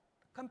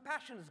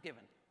 compassion is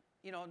given.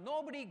 You know,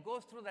 nobody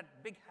goes through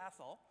that big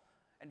hassle,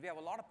 and we have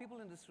a lot of people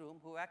in this room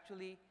who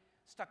actually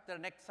stuck their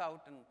necks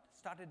out and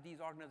started these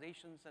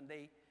organizations, and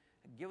they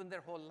given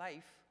their whole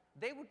life.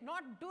 They would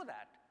not do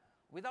that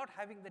without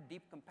having the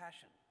deep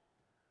compassion.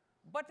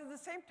 But at the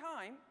same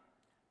time,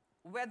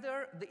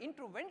 whether the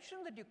intervention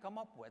that you come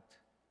up with,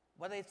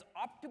 whether it's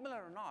optimal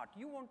or not,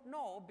 you won't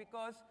know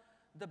because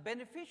the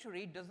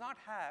beneficiary does not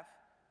have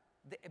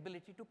the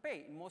ability to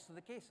pay in most of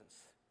the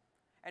cases.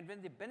 And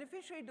when the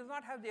beneficiary does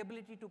not have the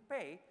ability to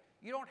pay,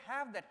 you don't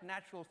have that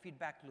natural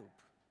feedback loop.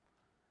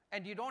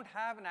 And you don't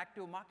have an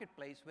active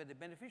marketplace where the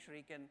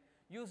beneficiary can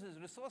use his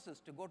resources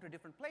to go to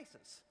different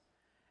places.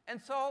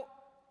 And so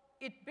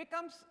it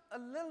becomes a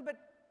little bit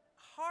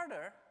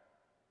harder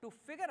to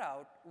figure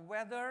out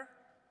whether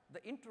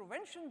the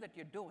intervention that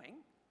you're doing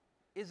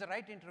is the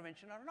right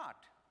intervention or not.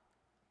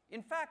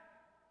 In fact,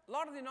 a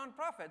lot of the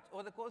nonprofits,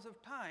 over the course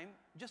of time,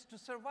 just to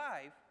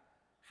survive,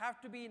 have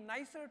to be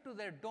nicer to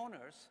their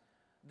donors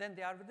than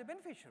they are with the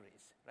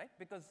beneficiaries, right?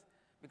 Because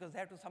they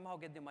have to somehow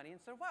get the money and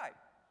survive.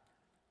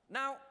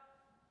 Now,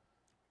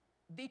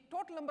 the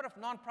total number of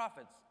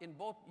nonprofits in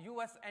both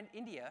US and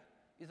India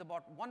is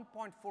about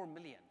 1.4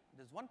 million.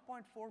 There's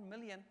 1.4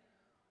 million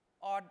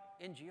odd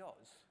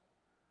NGOs.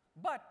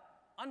 But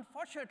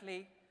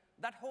unfortunately,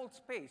 that whole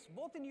space,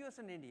 both in US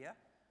and India,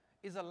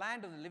 is a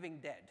land of the living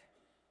dead.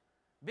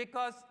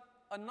 Because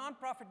a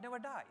nonprofit never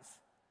dies.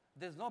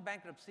 There's no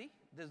bankruptcy,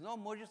 there's no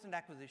mergers and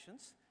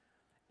acquisitions,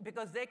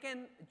 because they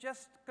can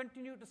just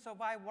continue to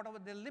survive whatever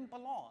they limp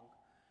along,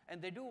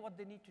 and they do what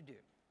they need to do.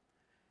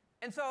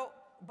 And so,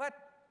 but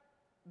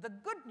the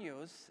good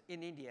news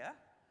in India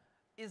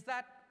is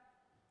that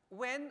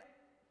when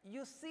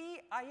you see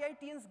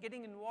IITians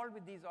getting involved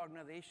with these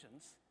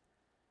organizations,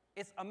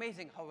 it's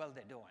amazing how well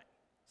they're doing.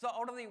 So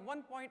out of the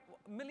 1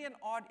 million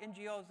odd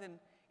NGOs in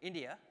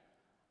India,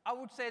 I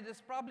would say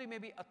there's probably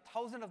maybe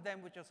 1,000 of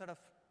them which are sort of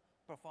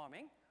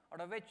performing, out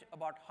of which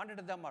about 100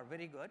 of them are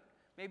very good.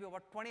 Maybe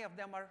about 20 of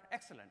them are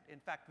excellent. In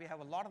fact, we have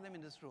a lot of them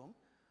in this room,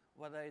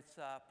 whether it's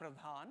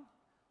Pradhan,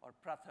 or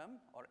Pratham,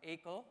 or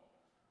Ekal,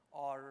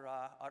 or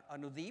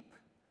Anudeep,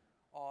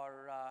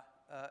 or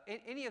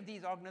any of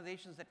these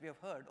organizations that we have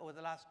heard over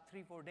the last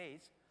 3-4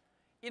 days.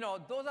 You know,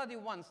 those are the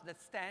ones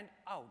that stand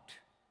out.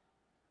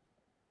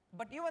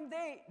 But even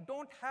they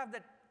don't have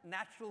that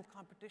natural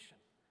competition.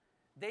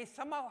 They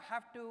somehow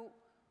have to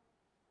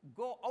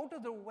go out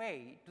of their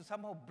way to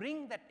somehow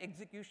bring that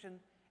execution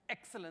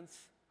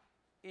excellence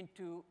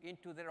into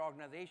their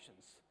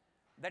organizations.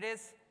 That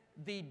is,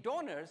 the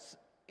donors,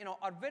 you know,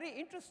 are very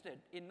interested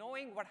in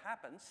knowing what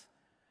happens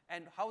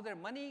and how their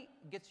money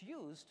gets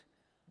used,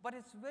 but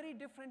it's very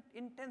different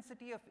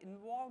intensity of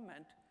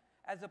involvement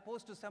as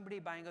opposed to somebody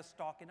buying a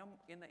stock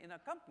in a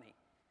company.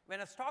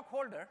 When a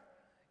stockholder,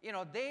 you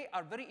know, they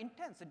are very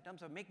intense in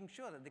terms of making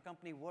sure that the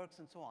company works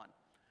and so on.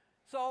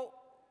 So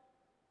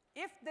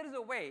if there is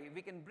a way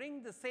we can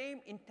bring the same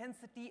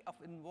intensity of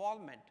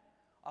involvement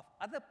of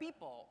other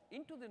people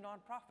into the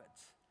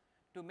nonprofits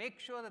to make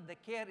sure that they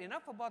care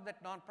enough about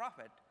that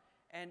nonprofit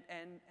and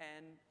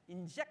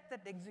inject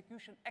that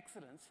execution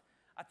excellence,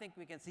 I think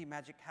we can see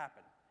magic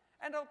happen.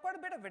 And quite a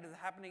bit of it is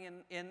happening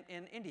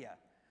in India.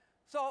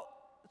 So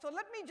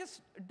let me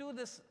just do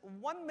this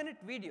 1-minute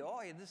video.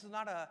 This is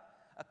not a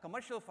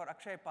commercial for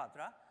Akshay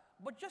Patra,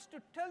 but just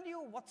to tell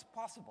you what's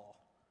possible.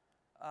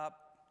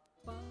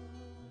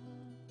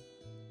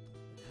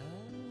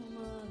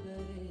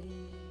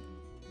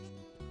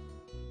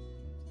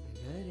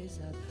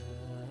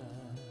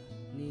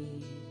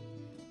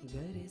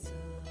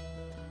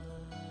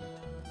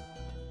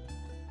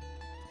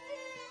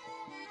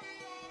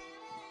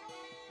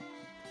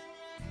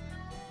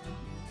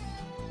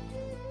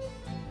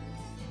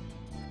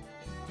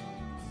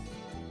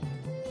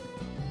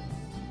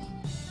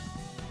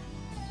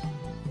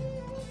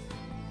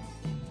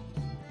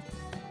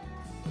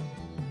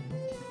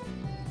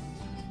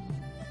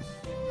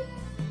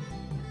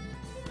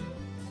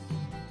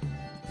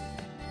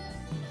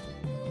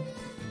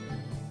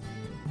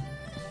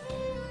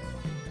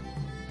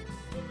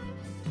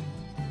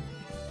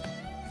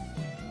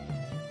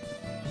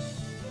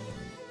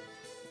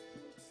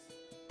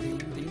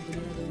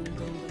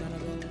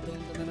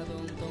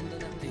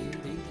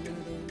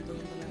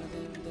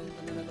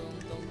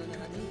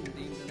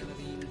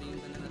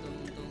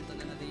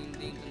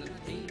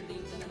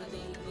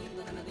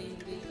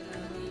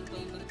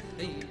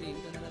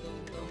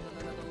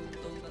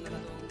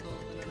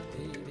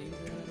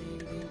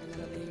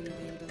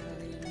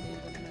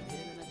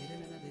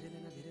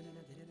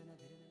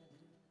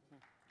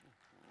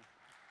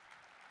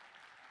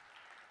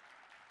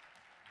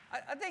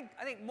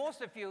 I think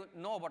most of you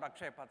know about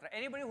Akshay Patra.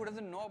 Anybody who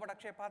doesn't know about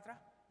Akshay Patra?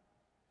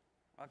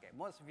 Okay,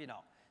 most of you know.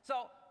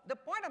 So the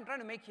point I'm trying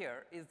to make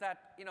here is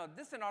that, you know,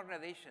 this is an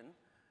organization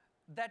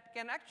that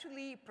can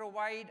actually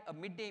provide a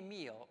midday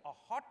meal, a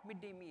hot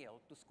midday meal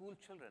to school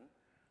children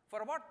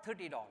for about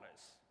 $30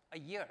 a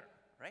year,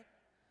 right?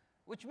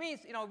 Which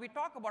means, you know, we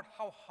talk about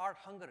how hard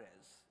hunger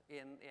is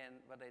in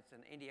whether it's in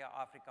India,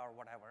 Africa, or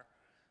whatever.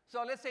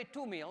 So let's say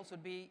 2 meals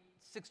would be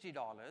 $60.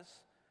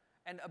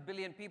 And 1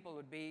 billion people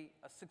would be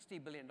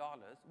 $60 billion,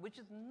 which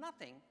is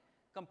nothing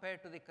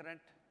compared to the current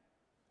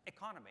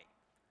economy.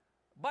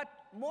 But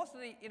most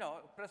of the, you know,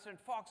 President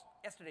Fox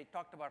yesterday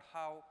talked about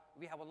how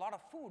we have a lot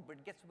of food, but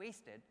it gets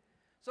wasted.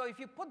 So if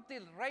you put the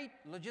right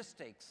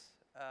logistics,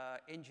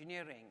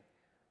 engineering,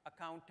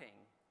 accounting,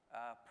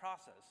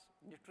 process,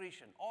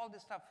 nutrition, all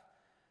this stuff,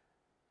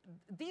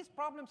 these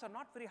problems are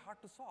not very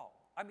hard to solve.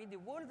 I mean, the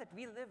world that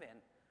we live in,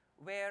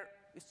 where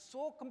it's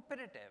so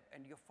competitive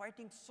and you're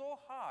fighting so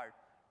hard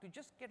to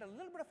just get a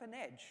little bit of an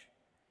edge,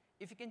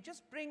 if you can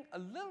just bring a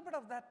little bit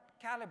of that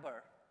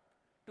caliber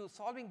to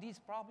solving these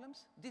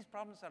problems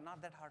are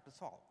not that hard to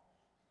solve.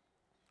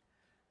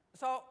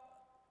 So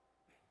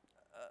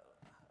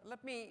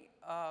let me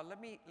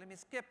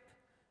skip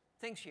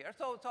things here.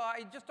 So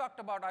I just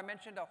talked about, I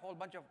mentioned a whole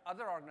bunch of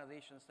other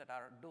organizations that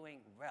are doing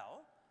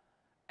well,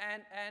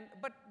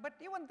 but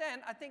even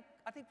then, I think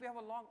we have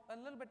a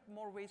little bit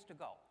more ways to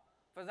go.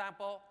 For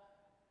example,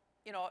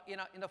 you know,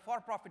 in the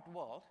for-profit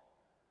world,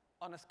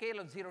 on a scale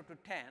of 0 to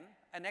 10,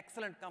 an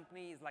excellent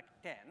company is like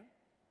 10.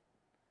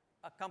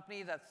 A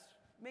company that's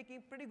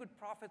making pretty good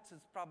profits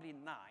is probably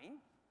 9.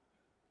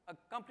 a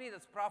company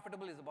that's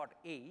profitable is about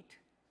 8,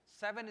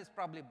 7 is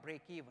probably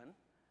break even,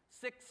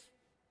 6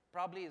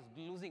 probably is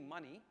losing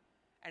money,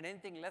 and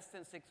anything less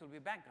than 6 will be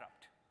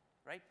bankrupt,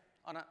 right,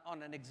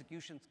 on an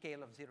execution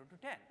scale of 0 to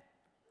 10.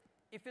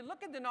 If you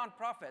look at the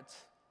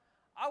nonprofits,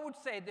 I would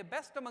say the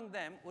best among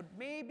them would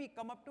maybe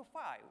come up to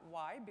 5.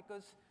 Why?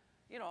 Because,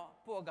 you know,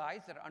 poor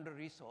guys, they're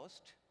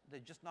under-resourced.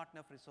 There's just not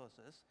enough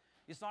resources.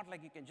 It's not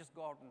like you can just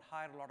go out and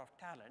hire a lot of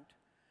talent.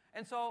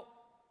 And so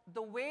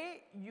the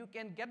way you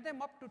can get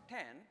them up to 10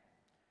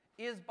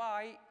 is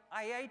by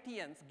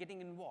IITians getting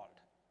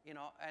involved. You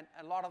know, and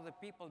a lot of the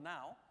people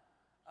now,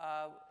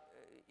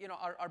 you know,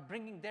 are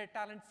bringing their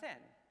talents in.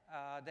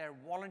 They're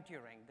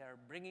volunteering. They're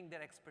bringing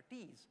their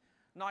expertise,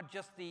 not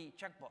just the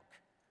checkbook.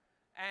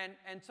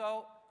 And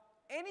so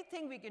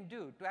anything we can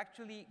do to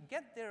actually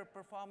get their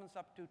performance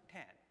up to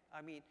 10.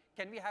 I mean,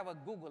 can we have a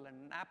Google and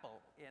an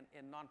Apple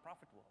in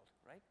nonprofit world,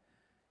 right?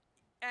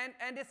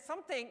 And it's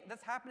something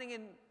that's happening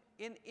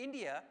in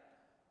India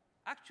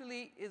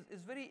actually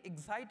is very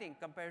exciting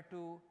compared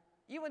to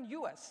even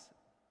US.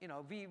 You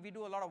know, we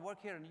do a lot of work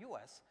here in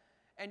US,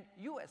 and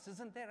US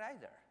isn't there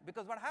either.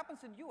 Because what happens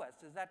in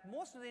US is that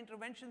most of the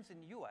interventions in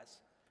US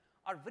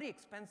are very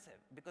expensive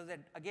because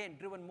they're, again,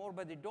 driven more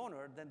by the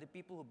donor than the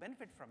people who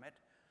benefit from it.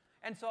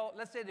 And so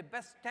let's say the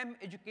best STEM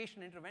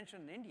education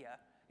intervention in India,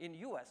 in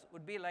US,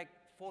 would be like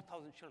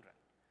 4,000 children,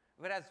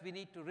 whereas we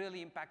need to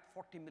really impact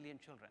 40 million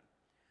children.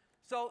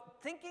 So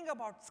thinking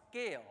about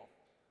scale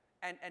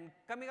and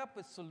coming up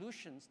with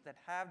solutions that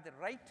have the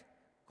right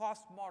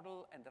cost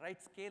model and the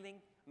right scaling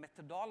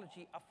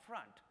methodology up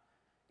front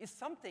is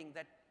something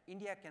that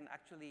India can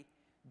actually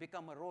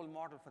become a role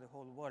model for the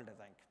whole world,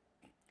 I think.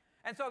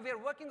 And so we are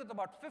working with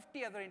about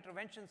 50 other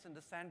interventions in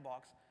the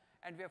sandbox,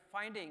 and we are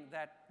finding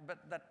that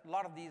a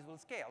lot of these will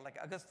scale. Like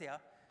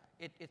Agastya,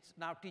 it's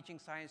now teaching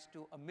science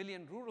to 1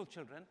 million rural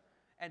children,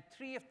 and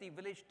 3 of the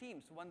village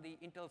teams won the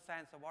Intel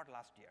Science Award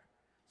last year.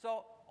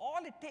 So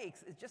all it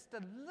takes is just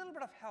a little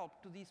bit of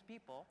help to these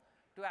people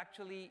to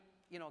actually,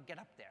 you know, get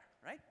up there,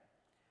 right?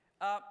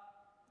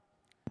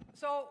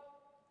 So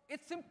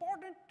it's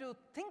important to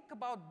think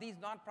about these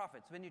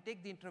nonprofits when you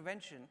take the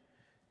intervention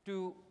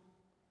to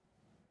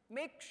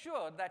make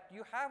sure that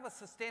you have a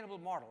sustainable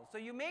model. So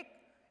you make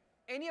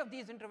any of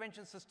these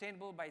interventions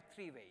sustainable by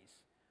 3 ways.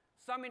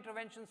 Some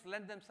interventions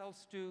lend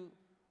themselves to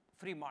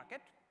free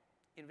market,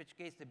 in which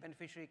case the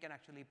beneficiary can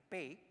actually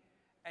pay,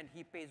 and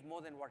he pays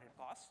more than what it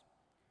costs.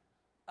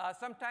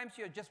 Sometimes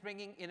you're just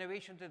bringing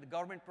innovation to the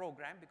government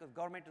program because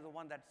government is the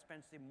one that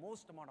spends the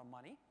most amount of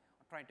money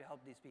on trying to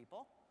help these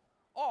people.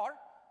 Or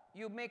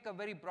you make a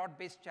very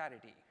broad-based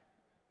charity.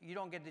 You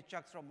don't get the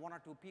checks from 1 or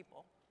 2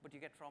 people, but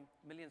you get from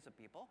millions of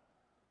people.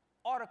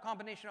 Or a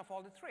combination of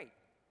all the 3.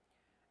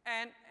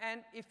 And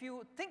if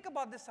you think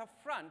about this up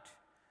front,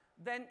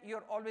 then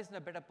you're always in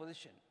a better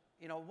position.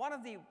 You know, one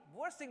of the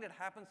worst things that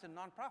happens in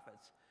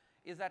nonprofits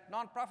is that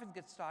nonprofits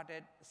get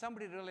started,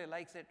 somebody really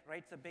likes it,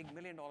 writes a big $1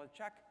 million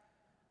check,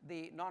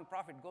 the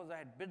nonprofit goes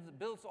ahead,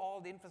 builds all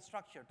the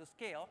infrastructure to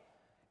scale,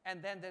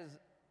 and then there's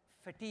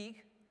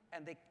fatigue,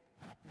 and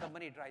the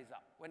money dries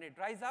up. When it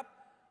dries up,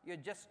 you're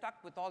just stuck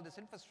with all this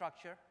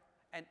infrastructure,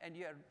 and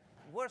you're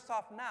worse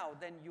off now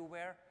than you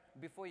were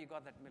before you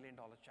got that $1 million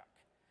check.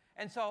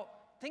 And so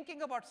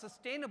thinking about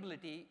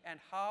sustainability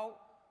and how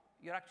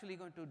you're actually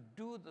going to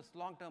do this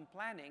long-term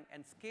planning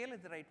and scale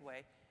it the right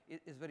way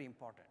is very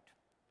important.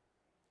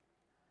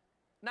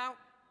 Now,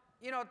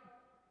 you know,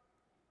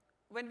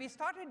 when we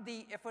started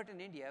the effort in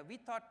India, we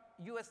thought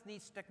US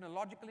needs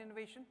technological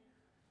innovation,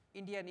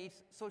 India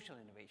needs social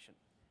innovation.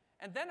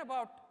 And then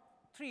about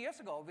 3 years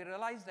ago, we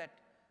realized that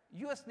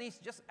US needs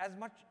just as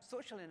much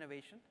social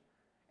innovation,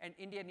 and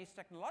India needs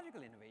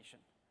technological innovation.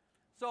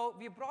 So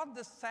we brought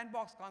this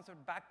sandbox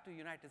concept back to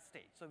United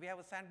States. So we have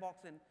a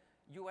sandbox in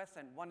US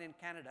and one in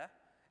Canada,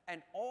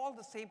 and all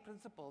the same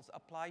principles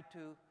apply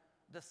to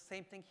the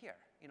same thing here.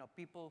 You know,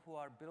 people who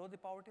are below the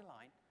poverty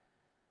line,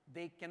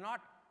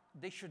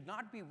 they should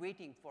not be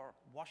waiting for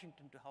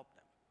Washington to help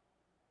them.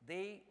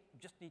 They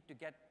just need to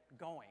get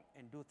going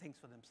and do things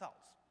for themselves.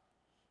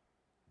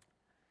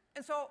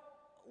 And so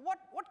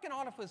what can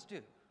all of us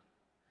do?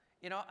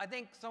 You know, I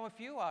think some of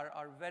you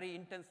are very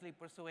intensely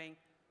pursuing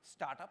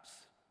startups.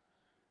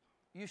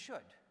 You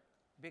should,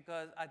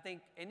 because I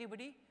think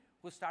anybody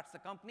who starts a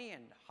company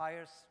and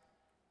hires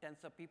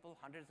tens of people,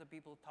 hundreds of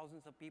people,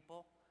 thousands of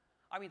people,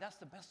 I mean, that's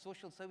the best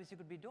social service you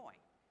could be doing,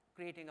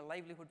 creating a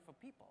livelihood for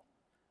people.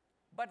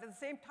 But at the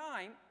same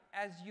time,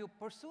 as you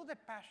pursue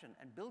that passion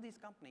and build these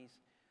companies,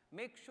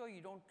 make sure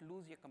you don't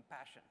lose your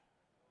compassion,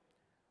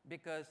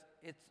 because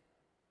it's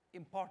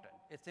important.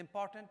 It's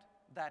important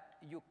that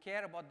you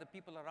care about the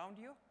people around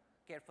you,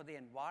 care for the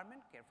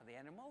environment, care for the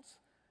animals,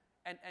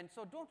 and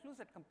so don't lose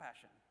that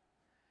compassion.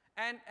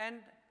 And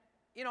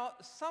you know,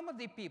 some of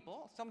the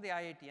people, some of the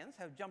IITians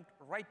have jumped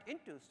right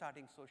into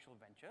starting social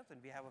ventures, and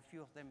we have a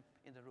few of them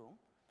in the room.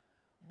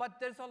 But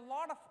there's a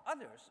lot of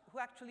others who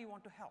actually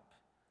want to help.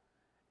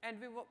 And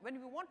when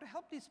we want to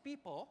help these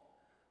people,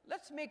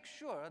 let's make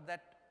sure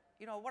that,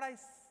 you know,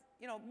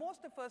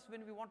 most of us,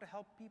 when we want to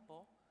help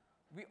people,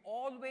 we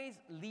always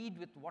lead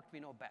with what we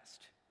know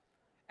best.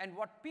 And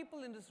what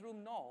people in this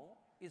room know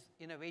is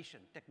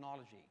innovation,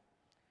 technology.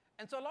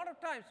 And so a lot of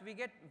times we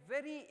get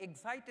very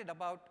excited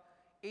about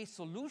a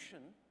solution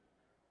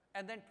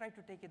and then try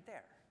to take it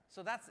there.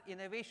 So that's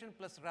innovation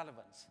plus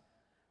relevance.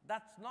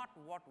 That's not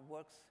what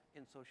works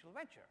in social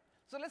venture.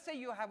 So let's say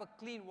you have a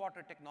clean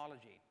water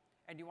technology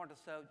and you want to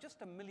serve just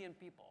 1 million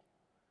people.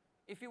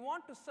 If you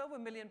want to serve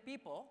 1 million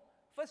people,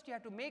 first you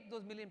have to make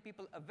those 1 million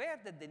people aware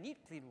that they need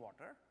clean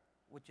water,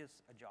 which is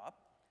a job.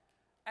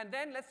 And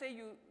then let's say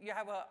you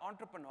have an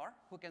entrepreneur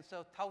who can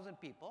serve 1,000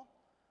 people.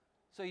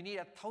 So you need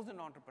 1,000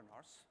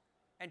 entrepreneurs.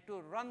 And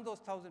to run those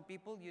 1,000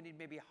 people, you need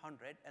maybe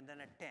 100, and then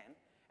a 10,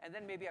 and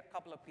then maybe a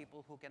couple of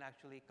people who can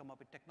actually come up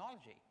with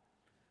technology.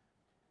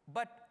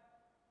 But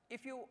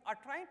if you are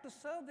trying to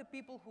serve the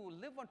people who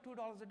live on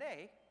 $2 a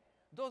day,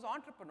 those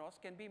entrepreneurs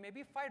can be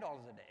maybe $5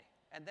 a day,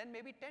 and then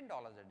maybe $10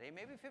 a day,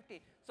 maybe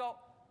 50. So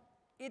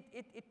it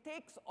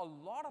takes a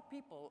lot of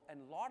people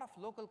and a lot of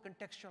local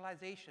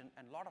contextualization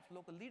and a lot of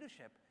local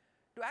leadership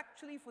to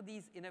actually for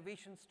these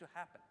innovations to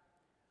happen.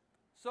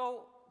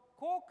 So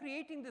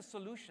co-creating the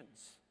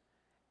solutions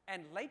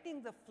and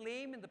lighting the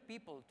flame in the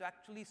people to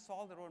actually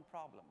solve their own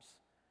problems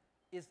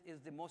is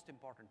the most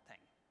important thing.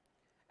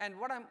 And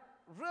what I'm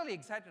really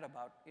excited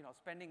about,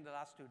 spending the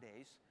last 2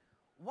 days,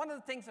 one of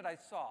the things that I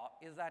saw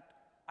is that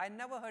I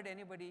never heard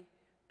anybody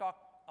talk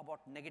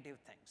about negative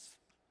things.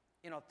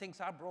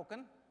 Things are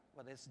broken,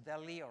 whether it's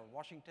Delhi or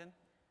Washington,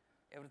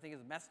 everything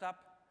is messed up.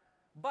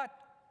 But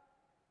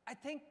I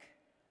think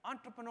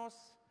entrepreneurs,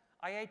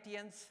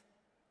 IITians,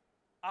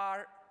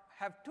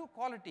 have two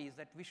qualities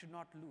that we should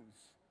not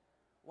lose.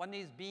 One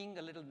is being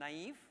a little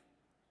naive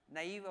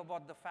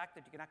about the fact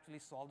that you can actually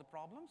solve the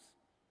problems,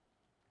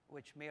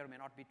 which may or may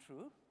not be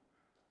true.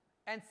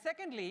 And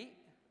secondly,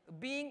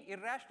 being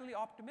irrationally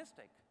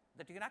optimistic,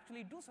 that you can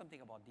actually do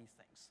something about these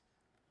things.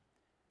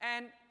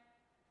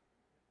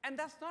 And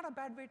that's not a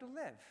bad way to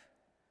live,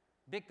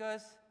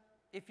 because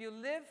if you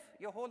live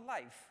your whole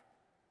life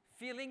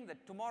feeling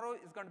that tomorrow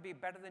is going to be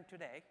better than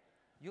today,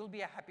 you'll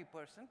be a happy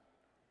person.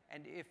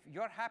 And if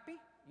you're happy,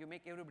 you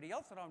make everybody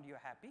else around you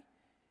happy,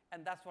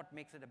 and that's what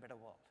makes it a better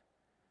world.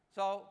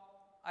 So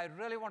I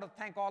really want to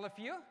thank all of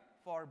you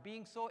for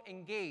being so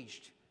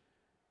engaged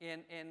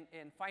in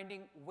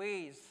finding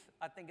ways.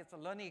 I think it's a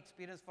learning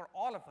experience for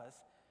all of us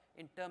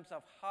in terms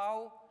of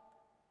how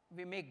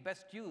we make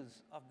best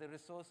use of the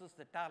resources,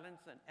 the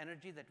talents, and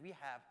energy that we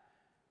have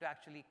to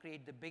actually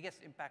create the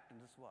biggest impact in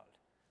this world.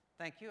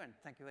 Thank you, and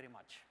thank you very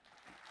much.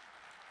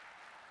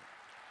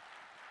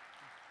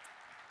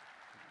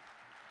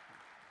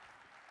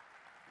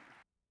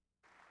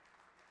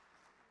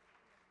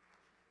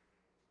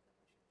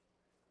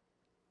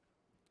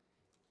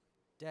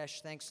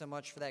 Desh, thanks so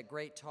much for that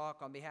great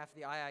talk. On behalf of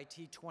the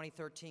IIT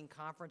 2013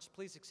 conference,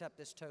 please accept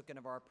this token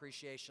of our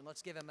appreciation.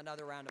 Let's give him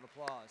another round of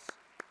applause.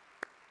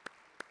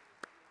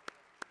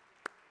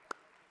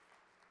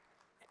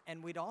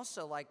 And we'd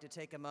also like to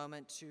take a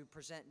moment to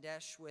present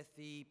Desh with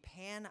the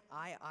Pan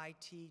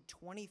IIT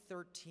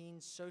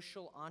 2013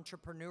 Social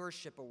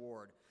Entrepreneurship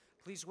Award.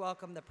 Please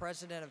welcome the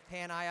president of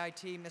Pan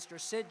IIT, Mr.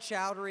 Sid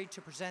Chowdhury,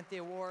 to present the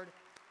award.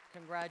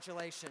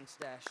 Congratulations,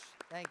 Desh.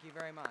 Thank you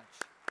very much.